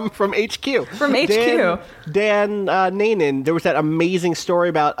 from HQ. From HQ. Dan Nanan. There was that amazing story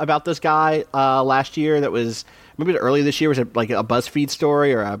about this guy last year that was... Maybe early this year was a BuzzFeed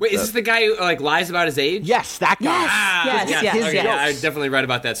story or a... Wait, is this the guy who lies about his age? Yes, that guy. Yes. Okay, yeah, I definitely read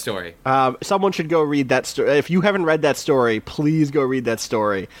about that story. Someone should go read that story. If you haven't read that story, please go read that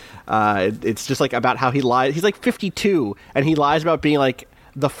story. It's just about how he lies. He's 52, and he lies about being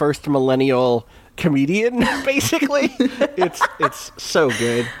the first millennial comedian. Basically, it's so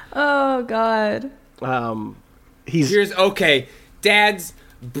good. Oh God. Here's Dad's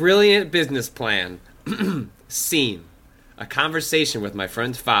brilliant business plan. Scene. A conversation with my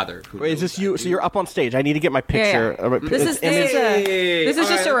friend's father. Wait, is this you? So you're up on stage. I need to get my picture. Yeah. This is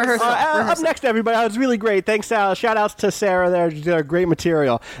just a rehearsal. Up next, everybody. That was really great. Thanks, shout outs to Sarah there. She did great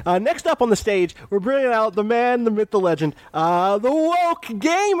material. Next up on the stage, we're bringing out the man, the myth, the legend, the woke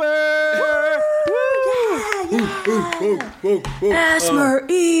gamer. Asthma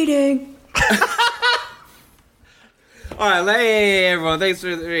eating. All right, hey everyone. Thanks for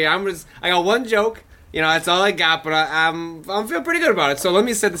I got one joke. That's all I got, but I'm feeling pretty good about it. So let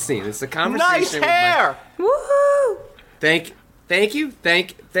me set the scene. It's a conversation. Nice hair. Woohoo! Thank you,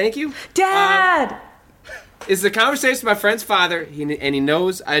 Dad. It's a conversation with my friend's father, and he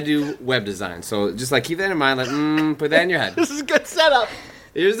knows I do web design. So just keep that in mind. Put that in your head. This is a good setup.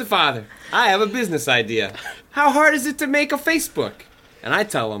 Here's the father. I have a business idea. How hard is it to make a Facebook? And I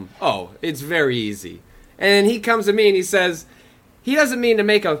tell him, it's very easy. And then he comes to me and he says, he doesn't mean to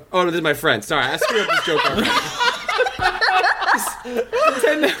make a... Oh, no, this is my friend. Sorry, I screwed up this joke already. Hey,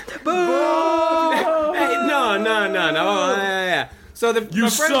 no. Oh, yeah. So my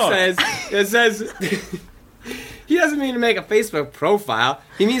friend says, he doesn't mean to make a Facebook profile.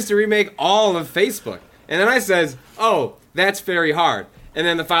 He means to remake all of Facebook. And then I says, that's very hard. And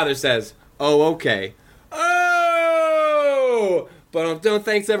then the father says, okay. Oh! But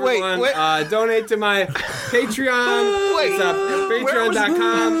thanks everyone. Wait. Donate to my Patreon. It's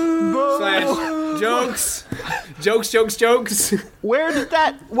patreon.com/jokes. Where did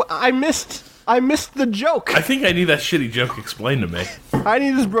that? I missed the joke. I think I need that shitty joke explained to me. I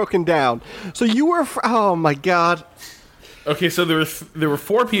need this broken down. So you were. Oh my God. Okay, so there were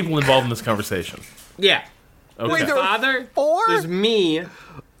 4 people involved in this conversation. Yeah. Okay. Wait, the father. 4? There's me.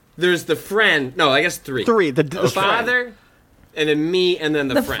 There's the friend. No, I guess 3. 3. The father. And then me, and then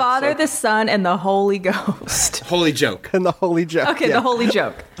the friend. The Father, the Son, and the Holy Ghost. Holy joke. And the holy joke. Okay, yeah. the Holy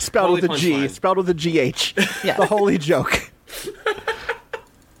Joke. Spelled Holy with a G. punchline. Spelled with a GH. Yeah. The holy joke.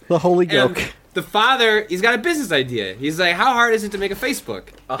 The holy joke. And the father, he's got a business idea. He's like, how hard is it to make a Facebook?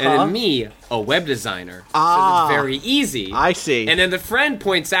 And then me, a web designer, says it's very easy. I see. And then the friend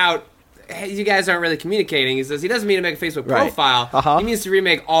points out, hey, you guys aren't really communicating. He says he doesn't mean to make a Facebook Right. profile. He means to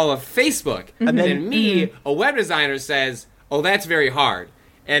remake all of Facebook. And then me, Mm-hmm. a web designer, says, that's very hard.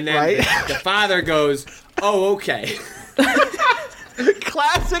 And then Right. the father goes, okay.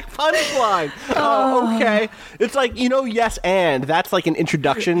 Classic punchline. Oh, okay. It's like, yes and. That's like an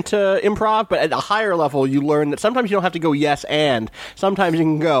introduction to improv, but at a higher level, you learn that sometimes you don't have to go yes and. Sometimes you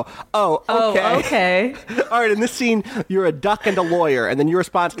can go, okay. Oh, okay. All right, in this scene, you're a duck and a lawyer, and then your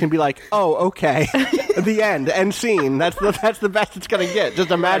response can be like, oh, okay. The end scene. That's the best it's going to get.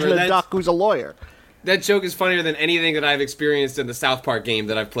 Just imagine a duck who's a lawyer. That joke is funnier than anything that I've experienced in the South Park game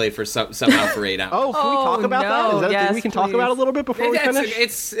that I've played for somehow for 8 hours. Oh, can we talk about that? Is that a thing we can talk about a little bit before we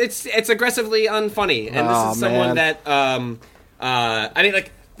finish? It's aggressively unfunny, and this is someone that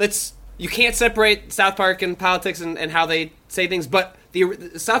you can't separate South Park and politics and how they say things, but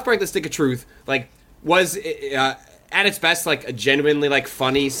the South Park: The Stick of Truth was at its best like a genuinely like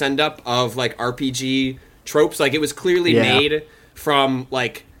funny send up of like RPG tropes. Like it was clearly made from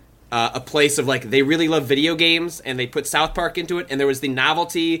like a place of like they really love video games and they put South Park into it, and there was the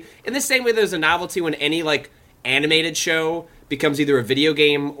novelty in the same way there's a novelty when any like animated show becomes either a video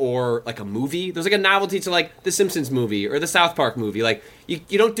game or like a movie. There's like a novelty to like the Simpsons movie or the South Park movie. Like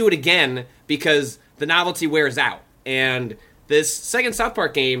you don't do it again because the novelty wears out. And this second South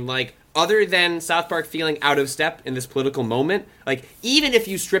Park game, like other than South Park feeling out of step in this political moment, like even if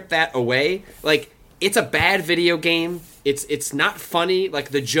you strip that away, like it's a bad video game. It's not funny.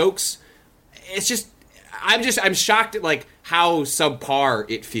 Like the jokes, it's just I'm shocked at like how subpar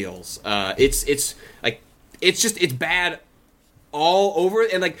it feels. It's bad all over,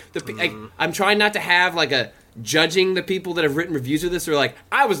 and like I'm trying not to have like a judging the people that have written reviews of this. Are like,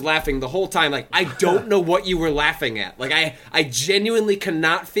 I was laughing the whole time. Like I don't know what you were laughing at. Like I genuinely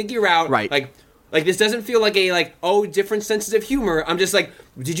cannot figure out. Right. Like this doesn't feel like a different senses of humor. I'm just like,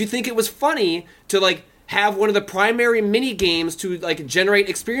 did you think it was funny to like have one of the primary mini games to like generate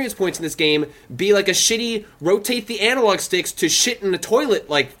experience points in this game be like a shitty rotate the analog sticks to shit in the toilet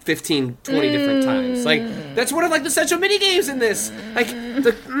like 15, 20 different times? Like that's one of like the central mini games in this. Like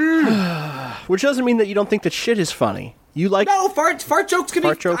which doesn't mean that you don't think that shit is funny. You like fart jokes can be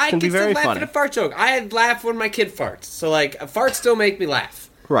very funny. I can still laugh at a fart joke. I laugh when my kid farts. So like farts still make me laugh.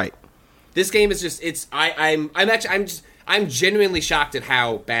 Right. This game is just I'm genuinely shocked at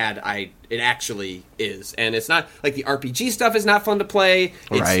how bad it actually is, and it's not like the RPG stuff is not fun to play.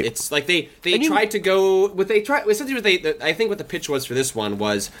 It's like they tried to go essentially I think what the pitch was for this one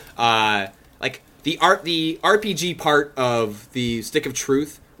was like the RPG part of the Stick of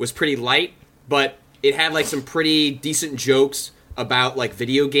Truth was pretty light, but it had like some pretty decent jokes about like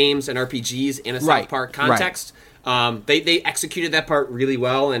video games and RPGs in a South Park context. They executed that part really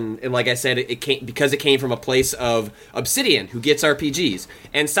well, and like I said, it came from a place of Obsidian, who gets RPGs,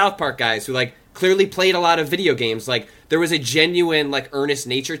 and South Park guys who like clearly played a lot of video games. Like there was a genuine like earnest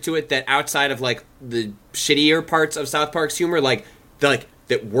nature to it that outside of like the shittier parts of South Park's humor,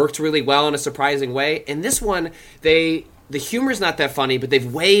 that worked really well in a surprising way. And this one, the humor's not that funny, but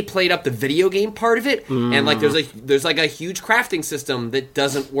they've way played up the video game part of it, and like there's like a huge crafting system that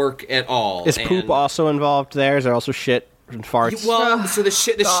doesn't work at all. Is poop also involved there? Is there also shit and farts? Well, so the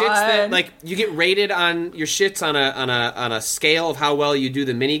shits that like you get rated on your shits on a scale of how well you do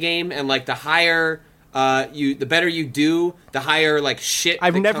the mini game, and like the higher the better you do, the higher like shit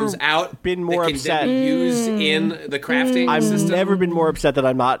comes out. Been more upset used in the crafting system. I've never been more upset that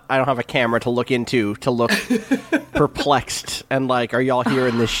I don't have a camera to look perplexed and like, are y'all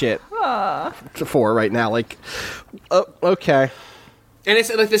hearing this shit for right now? Like, okay. And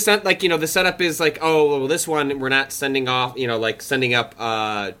it's like the setup is like, oh well, this one we're not sending up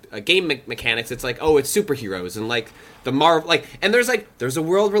game mechanics. It's like, oh, it's superheroes and like the Marvel, like, and there's a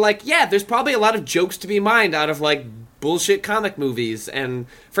world where like, yeah, there's probably a lot of jokes to be mined out of like bullshit comic movies and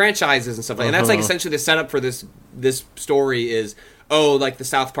franchises and stuff like that. And that's like essentially the setup for this story is, oh, like the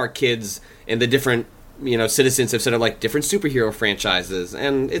South Park kids and the different citizens have set up like different superhero franchises,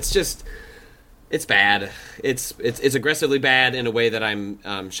 and it's just. It's bad. It's aggressively bad in a way that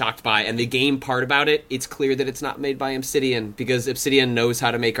I'm shocked by. And the game part about it, it's clear that it's not made by Obsidian, because Obsidian knows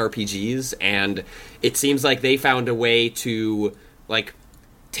how to make RPGs, and it seems like they found a way to like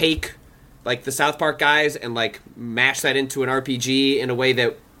take like the South Park guys and like mash that into an RPG in a way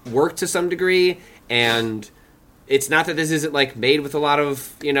that worked to some degree. And it's not that this isn't like made with a lot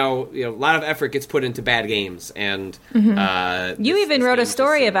of a lot of effort gets put into bad games. And you even wrote a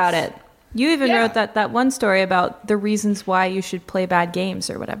story about it. You even wrote that one story about the reasons why you should play bad games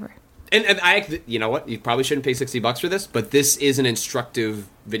or whatever. And I, you know what? You probably shouldn't pay $60 for this, but this is an instructive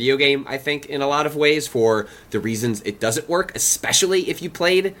video game, I think, in a lot of ways for the reasons it doesn't work, especially if you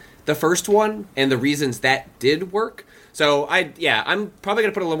played the first one and the reasons that did work. So I'm probably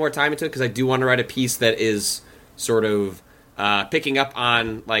going to put a little more time into it because I do want to write a piece that is sort of picking up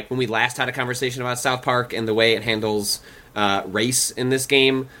on like when we last had a conversation about South Park and the way it handles race in this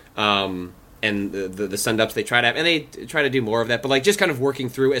game. And the send-ups they try to have, and they try to do more of that, but like just kind of working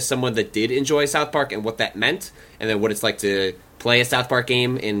through as someone that did enjoy South Park and what that meant, and then what it's like to play a South Park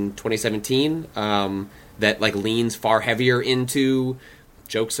game in 2017 that like leans far heavier into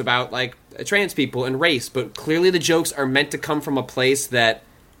jokes about like trans people and race, but clearly the jokes are meant to come from a place that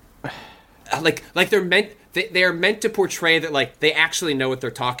like they are meant to portray that like they actually know what they're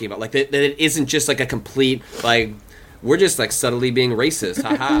talking about, like that it isn't just like a complete like we're just like subtly being racist,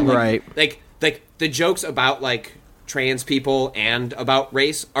 haha. Like, right. Like the jokes about like trans people and about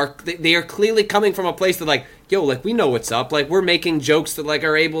race they are clearly coming from a place that like, yo, like we know what's up. Like we're making jokes that like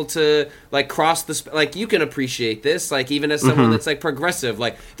are able to like cross the like you can appreciate this like even as someone that's like progressive.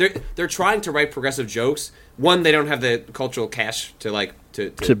 Like they're trying to write progressive jokes. One, they don't have the cultural cash to like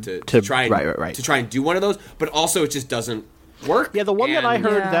to try and to try and do one of those. But also, it just doesn't work. Yeah, the one that I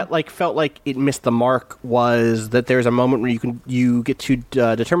heard that like felt like it missed the mark was that there's a moment where you get to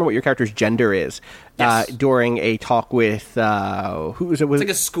determine what your character's gender is during a talk with who is it? Was it's like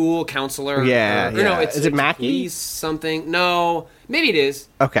a school counselor? Yeah, No, is it Mackie? Something? No, maybe it is.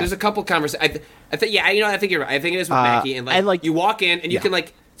 Okay, there's a couple conversations. I think I think you're right. I think it is with Mackie, and like you walk in and you can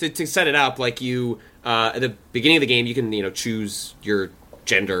like to set it up like you at the beginning of the game you can choose your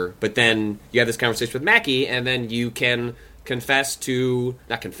gender, but then you have this conversation with Mackie, and then you can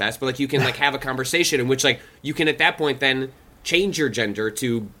not confess, but like you can like have a conversation in which like you can at that point then change your gender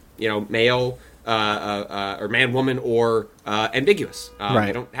to male or man, woman, or ambiguous.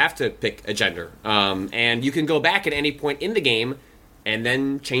 You don't have to pick a gender, and you can go back at any point in the game and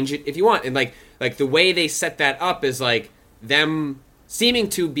then change it if you want. And like the way they set that up is like them seeming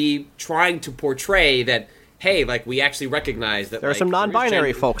to be trying to portray that, hey, like we actually recognize that there are some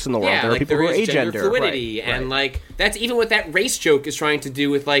non-binary folks in the world. Yeah, there are people who are agender, fluidity, and like that's even what that race joke is trying to do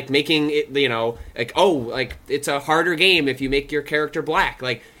with like making it, like like it's a harder game if you make your character black.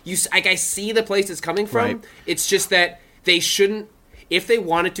 Like I see the place it's coming from. Right. It's just that they shouldn't. If they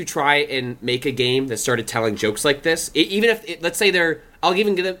wanted to try and make a game that started telling jokes like this, even if let's say I'll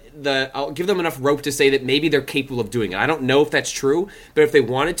give them enough rope to say that maybe they're capable of doing it. I don't know if that's true, but if they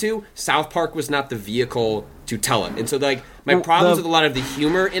wanted to, South Park was not the vehicle to tell it. And so like my problems with a lot of the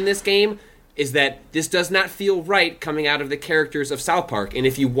humor in this game is that this does not feel right coming out of the characters of South Park. And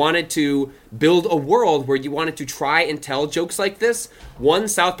if you wanted to build a world where you wanted to try and tell jokes like this, one,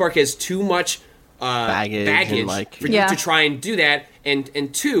 South Park has too much baggage for you to try and do that,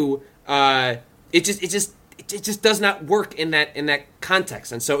 and two, it just does not work in that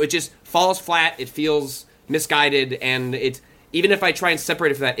context, and so it just falls flat. It feels misguided, and it's even if I try and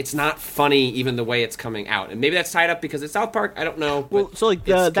separate it from that, it's not funny even the way it's coming out. And maybe that's tied up because it's South Park. I don't know. Well, so like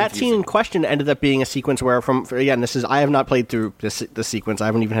that scene in question ended up being a sequence where again, I have not played through the sequence. I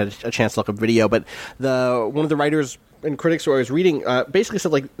haven't even had a chance to look up video, but one of the writers and critics who I was reading basically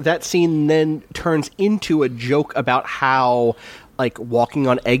said like that scene then turns into a joke about how like walking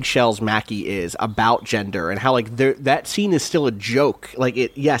on eggshells Mackie is about gender, and how like that scene is still a joke. Like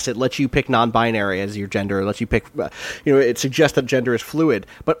it lets you pick non-binary as your gender, it lets you pick it suggests that gender is fluid,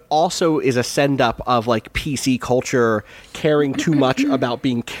 but also is a send up of like PC culture caring too much about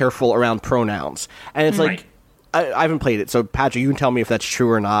being careful around pronouns, and it's like I haven't played it, so Patrick, you can tell me if that's true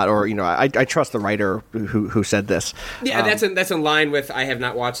or not, or I trust the writer who said this. Yeah, that's in line with I have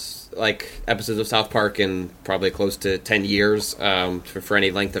not watched like episodes of South Park in probably close to 10 years for any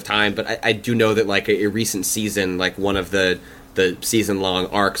length of time, but I do know that like a recent season, like one of the season-long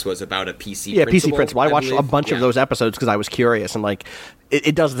arcs was about a PC principal. PC principal. I watched a bunch of those episodes because I was curious, and like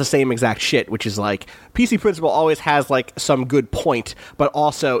it does the same exact shit, which is like PC principal always has like some good point, but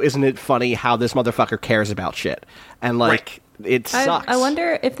also isn't it funny how this motherfucker cares about shit, and like it sucks. I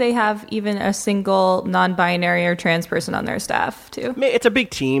wonder if they have even a single non-binary or trans person on their staff too. It's a big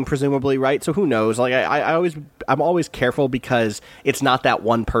team, presumably, right? So who knows? Like I'm always careful because it's not that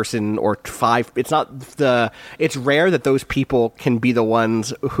one person or five. It's rare that those people can be the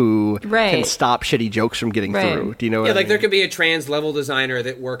ones who can stop shitty jokes from getting through. Do you know what I mean? There could be a trans level designer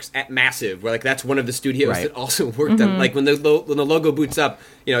that works at Massive, where like that's one of the studios that also worked on like when the logo boots up,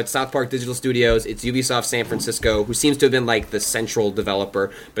 it's South Park Digital Studios, it's Ubisoft San Francisco, who seems to have been like the central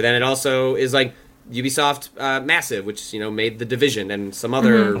developer, but then it also is like Ubisoft Massive, which made The Division and some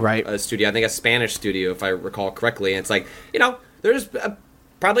other studio, I think a Spanish studio if I recall correctly, and it's like there's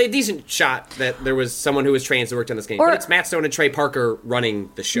probably a decent shot that there was someone who was trans that worked on this game, but it's Matt Stone and Trey Parker running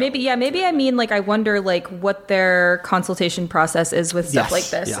the show. Maybe I mean like I wonder like what their consultation process is with stuff like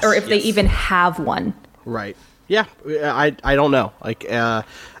this, or if they even have one. Right. Yeah, I don't know. Like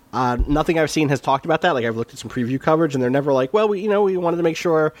Nothing I've seen has talked about that. Like, I've looked at some preview coverage, and they're never like, well, we wanted to make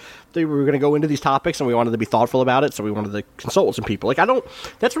sure that we were going to go into these topics, and we wanted to be thoughtful about it, so we wanted to consult with some people. Like,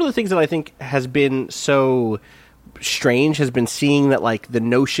 that's one of the things that I think has been so strange, has been seeing that, like, the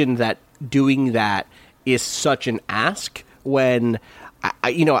notion that doing that is such an ask when,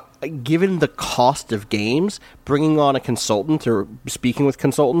 given the cost of games, bringing on a consultant or speaking with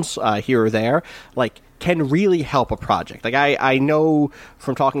consultants here or there, like, can really help a project. Like, I know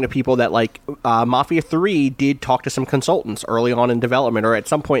from talking to people that, like, Mafia 3 did talk to some consultants early on in development or at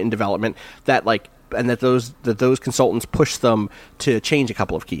some point in development that, like, and that those consultants pushed them to change a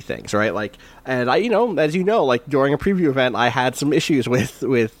couple of key things, right? Like, and as you know, like, during a preview event, I had some issues with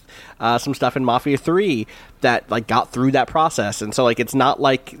some stuff in Mafia 3 that, like, got through that process. And so, like, it's not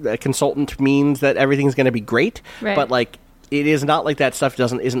like a consultant means that everything's going to be great, right. But, like, it is not like that stuff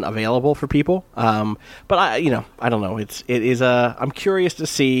isn't available for people. But I don't know. It is I'm curious to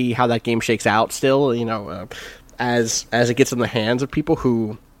see how that game shakes out still, as it gets in the hands of people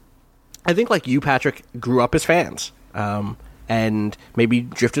who, I think, like you, Patrick, grew up as fans, and maybe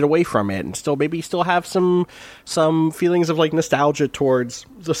drifted away from it, and still have some feelings of, like, nostalgia towards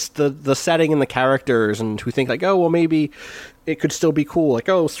the setting and the characters, and who think, like, oh, well, maybe it could still be cool, like,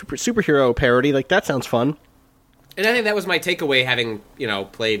 oh, superhero parody, like, that sounds fun. And I think that was my takeaway, having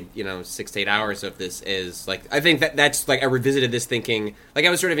played 6 to 8 hours of this. Is, like, I think that's like, I revisited this thinking, like, I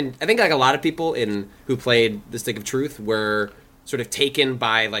was sort of I think, like, a lot of people who played The Stick of Truth were sort of taken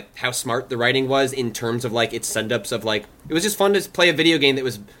by, like, how smart the writing was in terms of, like, its setups of, like, it was just fun to play a video game that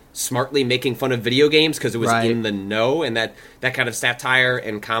was smartly making fun of video games because it was in the know, and that kind of satire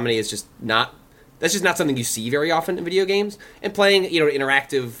and comedy is just not something you see very often in video games. And playing, an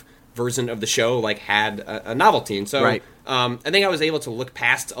interactive version of the show, like, had a novelty. And so I think I was able to look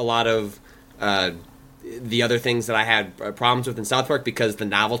past a lot of the other things that I had problems with in South Park, because the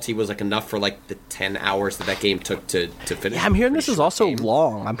novelty was, like, enough for, like, the 10 hours that game took to finish. Yeah, I'm hearing this is also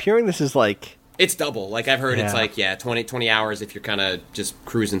long. I'm hearing this is, like... It's double. Like, I've heard it's, like, 20 hours if you're kind of just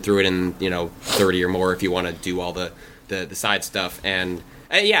cruising through it, and, 30 or more if you want to do all the side stuff. And,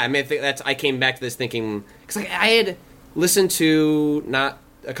 I mean, I came back to this thinking... Because, like, I had listened to, not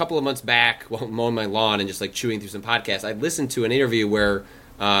a couple of months back, while mowing my lawn and just, like, chewing through some podcasts, I listened to an interview where...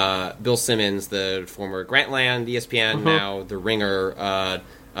 Bill Simmons, the former Grantland, ESPN, now The Ringer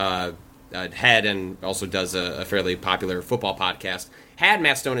head, and also does a fairly popular football podcast, had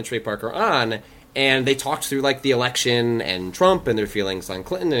Matt Stone and Trey Parker on, and they talked through, like, the election and Trump and their feelings on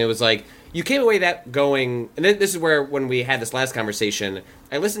Clinton, and it was like, you came away that going, and this is where, when we had this last conversation,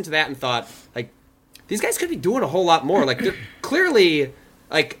 I listened to that and thought, like, these guys could be doing a whole lot more. Like, they're clearly,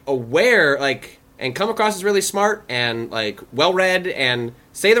 like, aware, like, and come across as really smart and, like, well-read and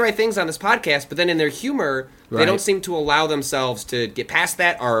say the right things on this podcast, but then in their humor, they don't seem to allow themselves to get past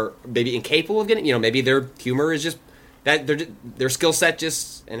that, or maybe incapable of getting, maybe their humor is just, that their skill set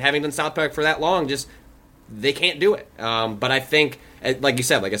just, and having done South Park for that long, just, they can't do it. But I think, like you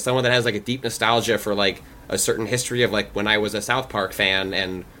said, like, as someone that has, like, a deep nostalgia for, like, a certain history of, like, when I was a South Park fan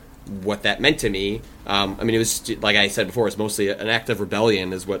and what that meant to me. I mean, it was, like I said before, it's mostly an act of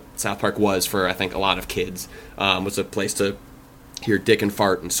rebellion is what South Park was for, I think, a lot of kids. Was a place to hear dick and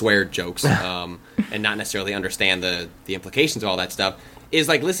fart and swear jokes, and not necessarily understand the implications of all that stuff. Is,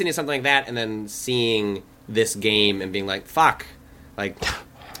 like, listening to something like that and then seeing this game and being like, fuck, like,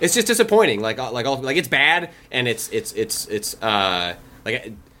 it's just disappointing. Like it's bad, and it's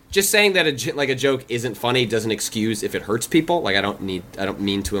like, just saying that a joke isn't funny doesn't excuse if it hurts people. Like, I don't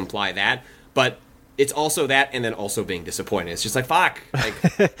mean to imply that, but it's also that, and then also being disappointed. It's just like, fuck, like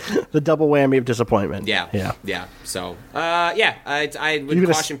the double whammy of disappointment. Yeah. So, I would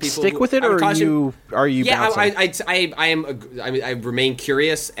caution people. Stick with it, or are you? Yeah, bouncing? I remain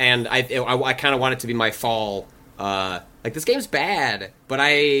curious, and I kind of want it to be my fall. Like, this game's bad, but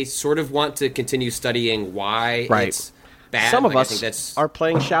I sort of want to continue studying why it's bad. Some of us are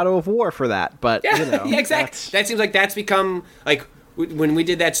playing Shadow of War for that, but yeah, exactly. That seems like that's become, like, when we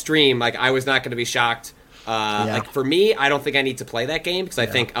did that stream, like, I was not going to be shocked. Like, for me, I don't think I need to play that game, because I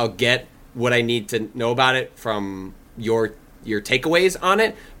think I'll get what I need to know about it from your takeaways on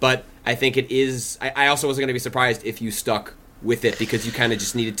it. But I think it is. I also wasn't going to be surprised if you stuck with it, because you kind of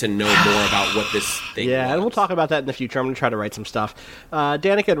just needed to know more about what this thing was. And we'll talk about that in the future. I'm going to try to write some stuff.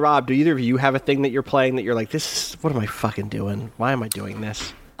 Danica and Rob, do either of you have a thing that you're playing that you're like, what am I fucking doing? Why am I doing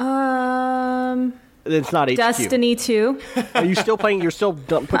this? It's not HQ. Destiny 2. Are you still playing? You're still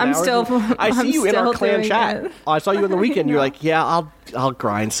putting hours in? I see you in our clan chat. I saw you on the weekend. You're like, yeah, I'll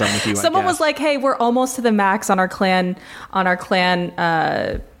grind some with you. Someone was like, hey, we're almost to the max on our clan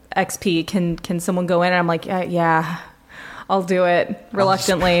XP. Can someone go in? And I'm like, yeah. I'll do it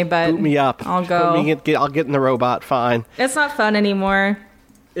reluctantly, but boot me up. I'll go. I'll get in the robot. Fine. It's not fun anymore.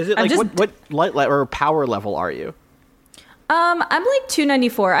 Is it like what light or power level are you? I'm like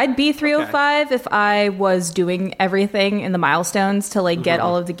 294. I'd be 305 if I was doing everything in the milestones to like get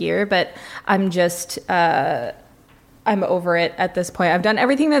all of the gear, but I'm just I'm over it at this point. I've done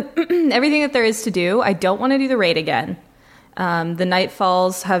everything that everything that there is to do. I don't want to do the raid again. The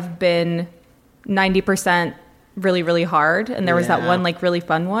Nightfalls have been 90% really, really hard, and there was that one like really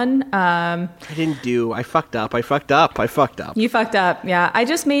fun one. I fucked up. You fucked up, yeah. I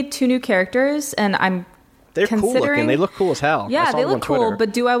just made 2 new characters, and they're cool looking. They look cool as hell. Yeah, they look cool,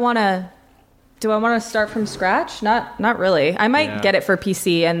 but do I want to start from scratch? Not really. I might get it for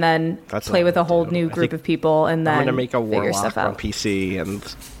PC and then play with a whole new group of people, and then I'm gonna make a warlock on PC and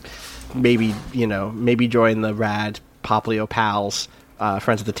maybe join the rad Poplio Pals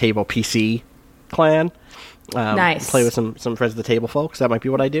Friends of the Table PC clan. Nice. Play with some Friends of the Table folks. That might be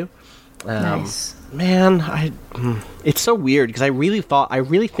what I do. Nice. Man, it's so weird because I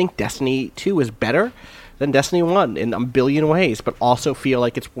really think Destiny 2 is better than Destiny 1 in a billion ways, but also feel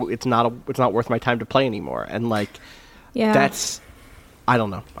like it's not worth my time to play anymore. And like, that's I don't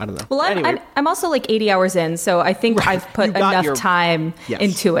know. Well, anyway. I'm also like 80 hours in, so I think I've put enough time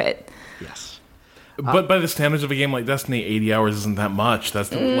into it. Yes. But by the standards of a game like Destiny, 80 hours isn't that much.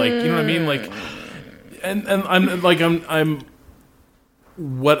 That's like, you know what I mean? Like, and I'm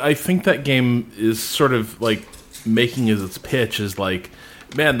what I think that game is sort of like making as its pitch is like,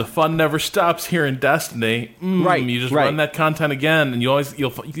 man, the fun never stops here in Destiny. You just run that content again, and you'll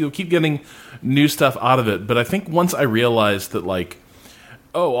keep getting new stuff out of it. But I think once I realized that, like,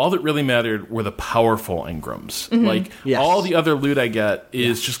 all that really mattered were the powerful engrams. Mm-hmm. Like, all the other loot I get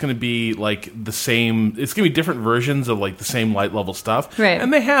is just going to be, like, the same... It's going to be different versions of, like, the same light level stuff. Right.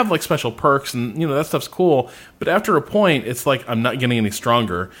 And they have, like, special perks, and, that stuff's cool. But after a point, it's like, I'm not getting any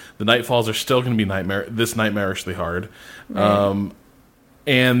stronger. The Nightfalls are still going to be nightmarishly hard. Right.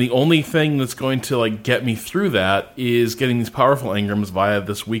 And the only thing that's going to, like, get me through that is getting these powerful engrams via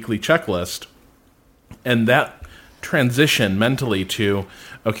this weekly checklist. And that transition mentally to,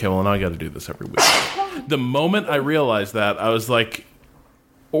 okay, well, now I got to do this every week. The moment I realized that, I was like,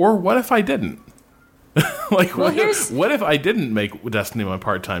 or what if I didn't? Like, what if I didn't make Destiny my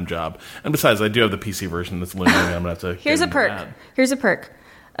part-time job? And besides, I do have the PC version that's limited. I'm going to have to Here's a perk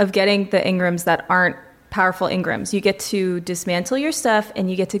of getting the engrams that aren't powerful engrams. You get to dismantle your stuff,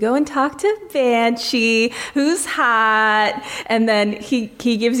 and you get to go and talk to Banshee, who's hot, and then he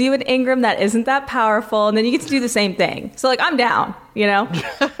gives you an engram that isn't that powerful, and then you get to do the same thing. So, like, I'm down,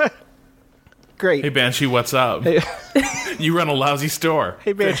 Great. Hey, Banshee, what's up? Hey. You run a lousy store.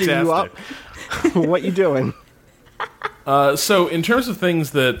 Hey, Banshee, fantastic. You up? What you doing? So, in terms of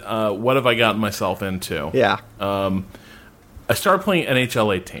things that, what have I gotten myself into? Yeah. I started playing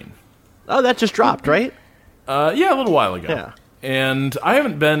NHL 18. Oh, that just dropped, right? Yeah, a little while ago. Yeah. And I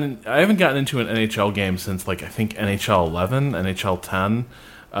haven't gotten into an NHL game since, like, I think NHL 11, NHL 10.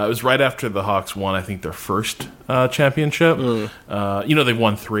 It was right after the Hawks won, I think, their first championship. They've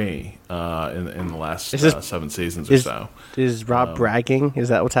won 3 in the last 7 seasons or so. Is Rob bragging? Is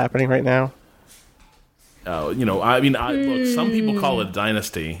that what's happening right now? Look, some people call it a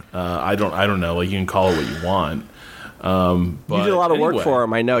dynasty. I don't know. Like, you can call it what you want. But you did a lot of work for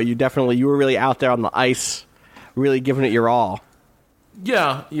him. I know you were really out there on the ice, really giving it your all.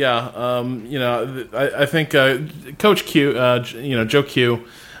 Yeah. I think Coach Q, Joe Q,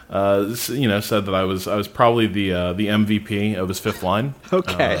 said that I was probably the MVP of his fifth line.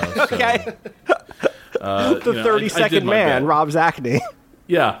 Okay. The 32nd man, Rob Zacny.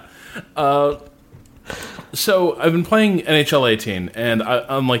 Yeah. So I've been playing NHL 18, and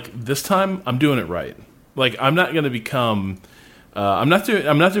I'm like, this time I'm doing it right. Like, I'm not going to become. I'm not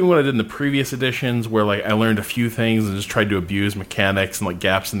doing what I did in the previous editions, where like I learned a few things and just tried to abuse mechanics and like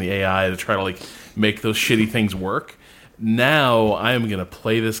gaps in the AI to try to like make those shitty things work. Now I am going to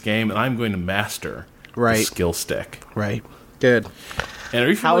play this game and I'm going to master the skill stick. Right. Good. And are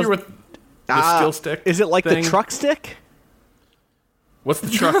you familiar with the skill stick? Is it like thing? The truck stick? What's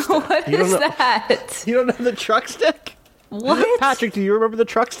the truck stick? What is that? You don't know the truck stick? What? Patrick, do you remember the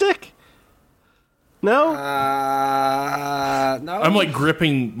truck stick? No? No. I'm like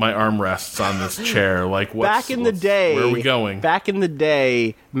gripping my armrests on this chair. Like, where are we going? Back in the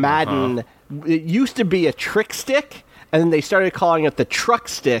day, Madden, it used to be a trick stick, and then they started calling it the truck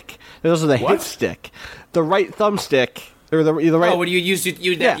stick. Those are the hit stick. The right thumbstick, or the right. Oh, what do you use? You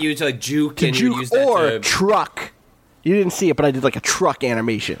use like juke, to and juke you use that or to... truck. You didn't see it, but I did like a truck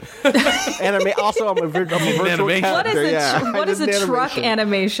animation. Also, I'm a virtual character. What is a truck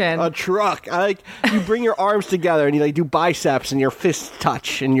animation? A truck. You bring your arms together and you like do biceps and your fists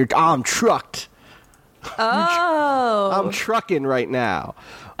touch and I'm trucked. Oh. I'm trucking right now.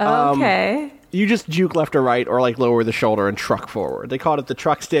 Okay. You just juke left or right or like lower the shoulder and truck forward. They called it the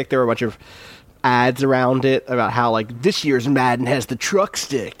truck stick. There were a bunch of ads around it about how like this year's Madden has the truck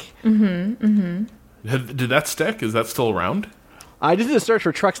stick. Mm-hmm. Mm-hmm. Did that stick? Is that still around? I just did a search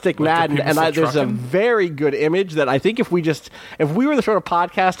for truck stick Madden, and there's a very good image that I think if we were the sort of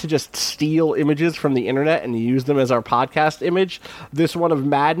podcast to just steal images from the internet and use them as our podcast image, this one of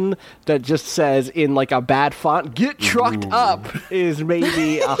Madden that just says in like a bad font, "Get trucked up," is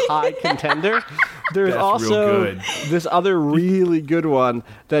maybe a high contender. There's also this other really good one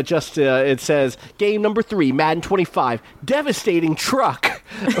that just it says, "Game number 3, Madden 25, devastating truck,"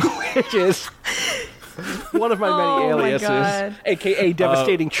 which is one of my many aliases, aka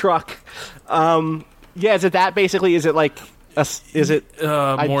devastating truck. Is it that basically? Is it like? Is it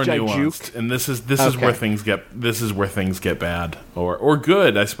more nuanced? And this is where things get bad or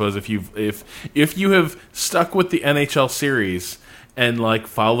good, I suppose. If you have stuck with the NHL series and like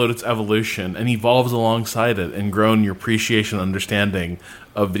followed its evolution and evolved alongside it and grown your appreciation and understanding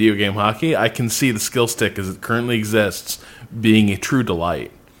of video game hockey, I can see the skill stick as it currently exists being a true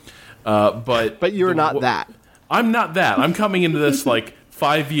delight. But you're not that. I'm not that. I'm coming into this like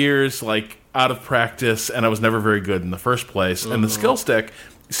 5 years like out of practice, and I was never very good in the first place. And the skill stick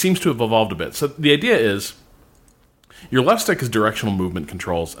seems to have evolved a bit. So the idea is your left stick is directional movement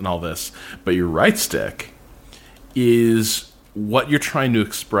controls and all this, but your right stick is what you're trying to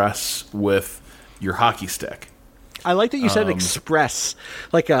express with your hockey stick. I like that you said express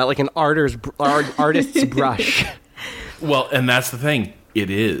like an artist's brush. Well, and that's the thing. It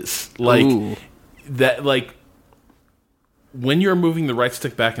is like that. Like when you're moving the right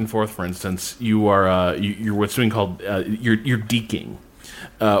stick back and forth, for instance, you're what's being called you're deking,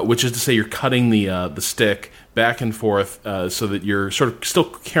 which is to say you're cutting the stick back and forth so that you're sort of still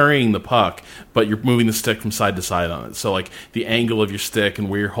carrying the puck, but you're moving the stick from side to side on it. So like the angle of your stick and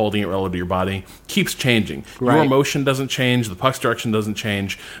where you're holding it relative to your body keeps changing. Right. Your motion doesn't change, the puck's direction doesn't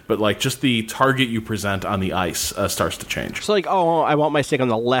change, but like just the target you present on the ice starts to change. So like, I want my stick on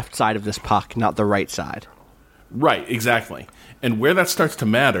the left side of this puck, not the right side. Right, exactly. And where that starts to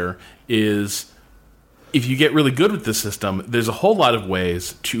matter is if you get really good with this system, there's a whole lot of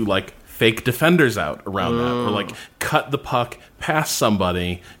ways to like fake defenders out around that, or like cut the puck past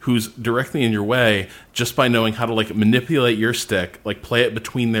somebody who's directly in your way just by knowing how to like manipulate your stick, like play it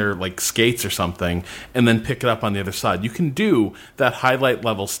between their like skates or something, and then pick it up on the other side. You can do that highlight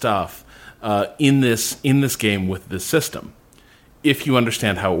level stuff in this game with this system if you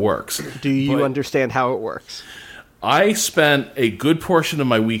understand how it works. Do you understand how it works? I spent a good portion of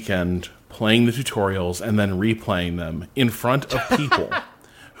my weekend playing the tutorials and then replaying them in front of people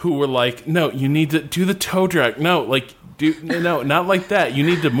who were like, "No, you need to do the toe drag. No, not like that. You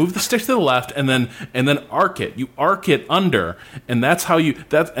need to move the stick to the left and then arc it. You arc it under, and that's how you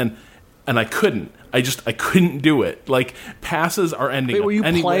and I couldn't. I couldn't do it. Like passes are ending. Wait,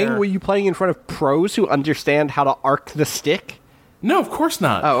 were you playing in front of pros who understand how to arc the stick? No, of course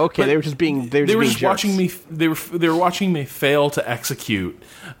not. Oh, okay. They were just watching me. They were watching me fail to execute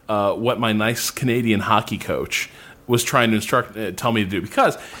what my nice Canadian hockey coach was trying to tell me to do,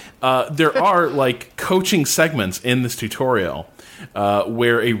 because there are like coaching segments in this tutorial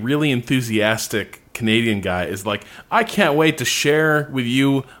where a really enthusiastic Canadian guy is like, "I can't wait to share with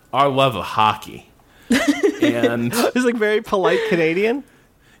you our love of hockey." And he's like very polite Canadian.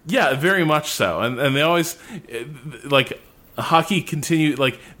 Yeah, very much so. And they always like hockey continue,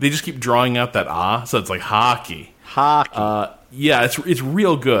 like they just keep drawing out that so it's like hockey. Yeah, it's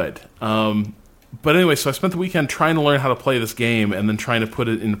real good. But anyway, so I spent the weekend trying to learn how to play this game and then trying to put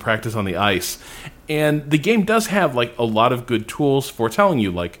it into practice on the ice. And the game does have like a lot of good tools for telling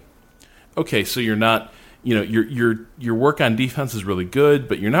you like, okay, so you're not, your work on defense is really good,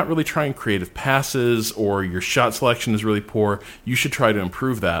 but you're not really trying creative passes, or your shot selection is really poor. You should try to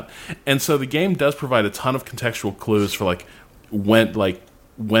improve that. And so the game does provide a ton of contextual clues for like when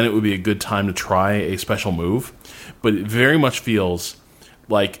it would be a good time to try a special move. But it very much feels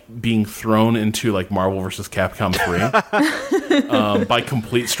like being thrown into like Marvel vs. Capcom 3 by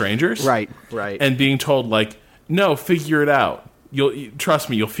complete strangers. Right. And being told like, no, figure it out. Trust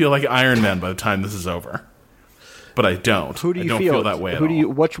me, you'll feel like Iron Man by the time this is over. But I don't. Who do you feel that way at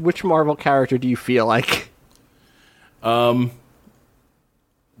all. Which Marvel character do you feel like?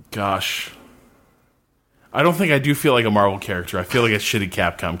 Gosh. I don't think I do feel like a Marvel character. I feel like a shitty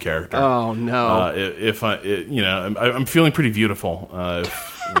Capcom character. Oh no! I'm feeling pretty beautiful.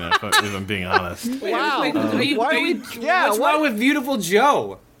 If I'm being honest. Wow. What's wrong with Beautiful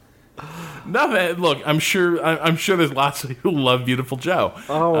Joe? Nothing. Look, I'm sure there's lots of people who love Beautiful Joe.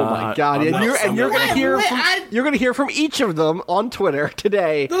 Oh my God! And you're gonna hear from each of them on Twitter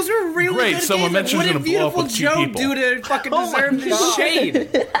today. Those are really great. Good Someone games. mentions What did Beautiful Joe do to fucking deserve this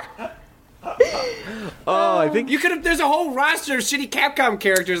shade? I think you could have. There's a whole roster of shitty Capcom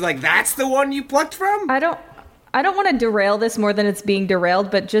characters. Like that's the one you plucked from. I don't want to derail this more than it's being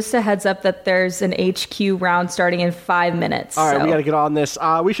derailed, but just a heads up that there's an HQ round starting in 5 minutes. All right, we got to get on this.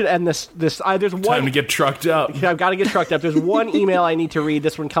 We should end this. There's one time to get trucked up. I've got to get trucked up. There's one email I need to read.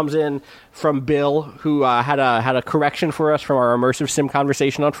 This one comes in from Bill, who had a correction for us from our immersive sim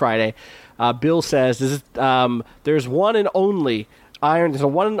conversation on Friday. Bill says there's one and only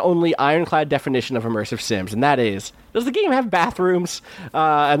ironclad definition of immersive sims, and that is, does the game have bathrooms?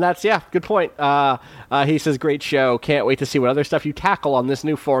 And that's, good point. He says, great show. Can't wait to see what other stuff you tackle on this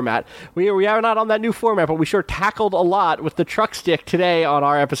new format. We are not on that new format, but we sure tackled a lot with the truck stick today on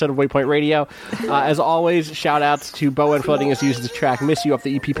our episode of Waypoint Radio. As always, shout outs to Bowen for letting us use the track Miss You off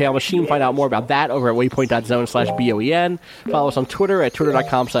the EP Pale Machine. Find out more about that over at waypoint.zone/BOEN. Follow us on Twitter at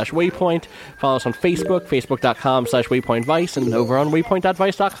twitter.com/waypoint. Follow us on Facebook, facebook.com/waypointvice, and over on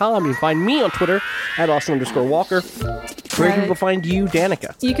waypoint.vice.com. You can find me on Twitter at Austin_Walker. Where can people find you,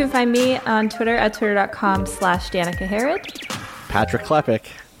 Danica? You can find me on Twitter at twitter.com/Danica Herod. Patrick Klepek.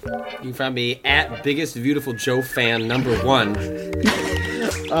 You can find me at Biggest Beautiful Joe Fan #1.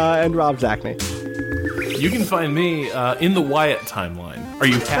 And Rob Zachney. You can find me in the Wyatt timeline. Are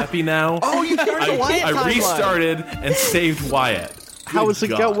you happy now? Oh, you started the Wyatt timeline. I restarted and saved Wyatt. How was it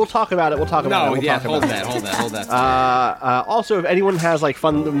go? We'll talk about it. Hold that. Also, if anyone has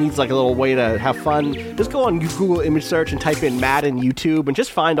needs a little way to have fun, just go on Google image search and type in Madden YouTube and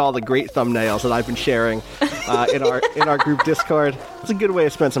just find all the great thumbnails that I've been sharing in our group Discord. It's a good way to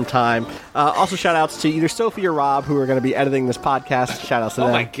spend some time. Also, shout outs to either Sophie or Rob, who are going to be editing this podcast. Shout outs to them.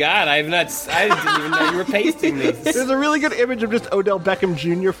 Oh my God, I didn't even know you were pasting these. There's a really good image of just Odell Beckham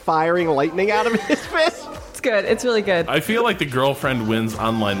Jr. firing lightning out of his fist. Good. It's really good. I feel like the girlfriend wins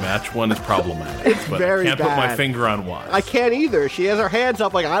online match one is problematic. It's very bad. I can't put my finger on why. I can't either. She has her hands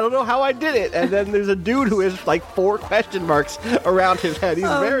up like, I don't know how I did it. And then there's a dude who has 4 question marks around his head. He's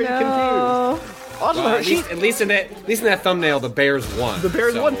very confused. Also, at least in that thumbnail, the Bears won. The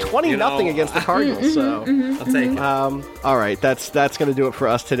Bears won 20-0 against the Cardinals. So I'll take it. All right, that's going to do it for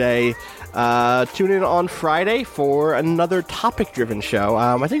us today. Tune in on Friday for another topic-driven show.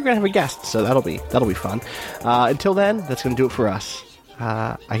 I think we're gonna have a guest, so that'll be fun. Until then, that's gonna do it for us.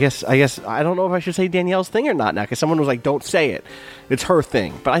 I guess I don't know if I should say Danielle's thing or not now, because someone was like, "Don't say it. It's her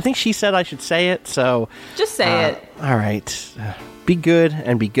thing." But I think she said I should say it, so just say it. All right, be good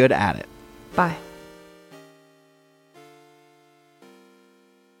and be good at it. Bye.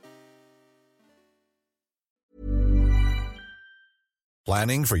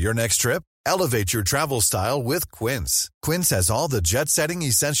 Planning for your next trip? Elevate your travel style with Quince. Quince has all the jet-setting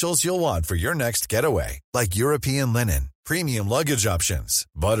essentials you'll want for your next getaway, like European linen, premium luggage options,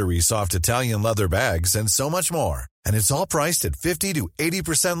 buttery soft Italian leather bags, and so much more. And it's all priced at 50 to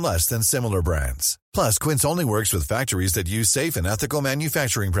 80% less than similar brands. Plus, Quince only works with factories that use safe and ethical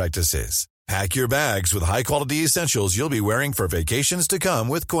manufacturing practices. Pack your bags with high-quality essentials you'll be wearing for vacations to come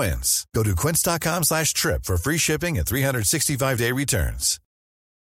with Quince. Go to quince.com/trip for free shipping and 365-day returns.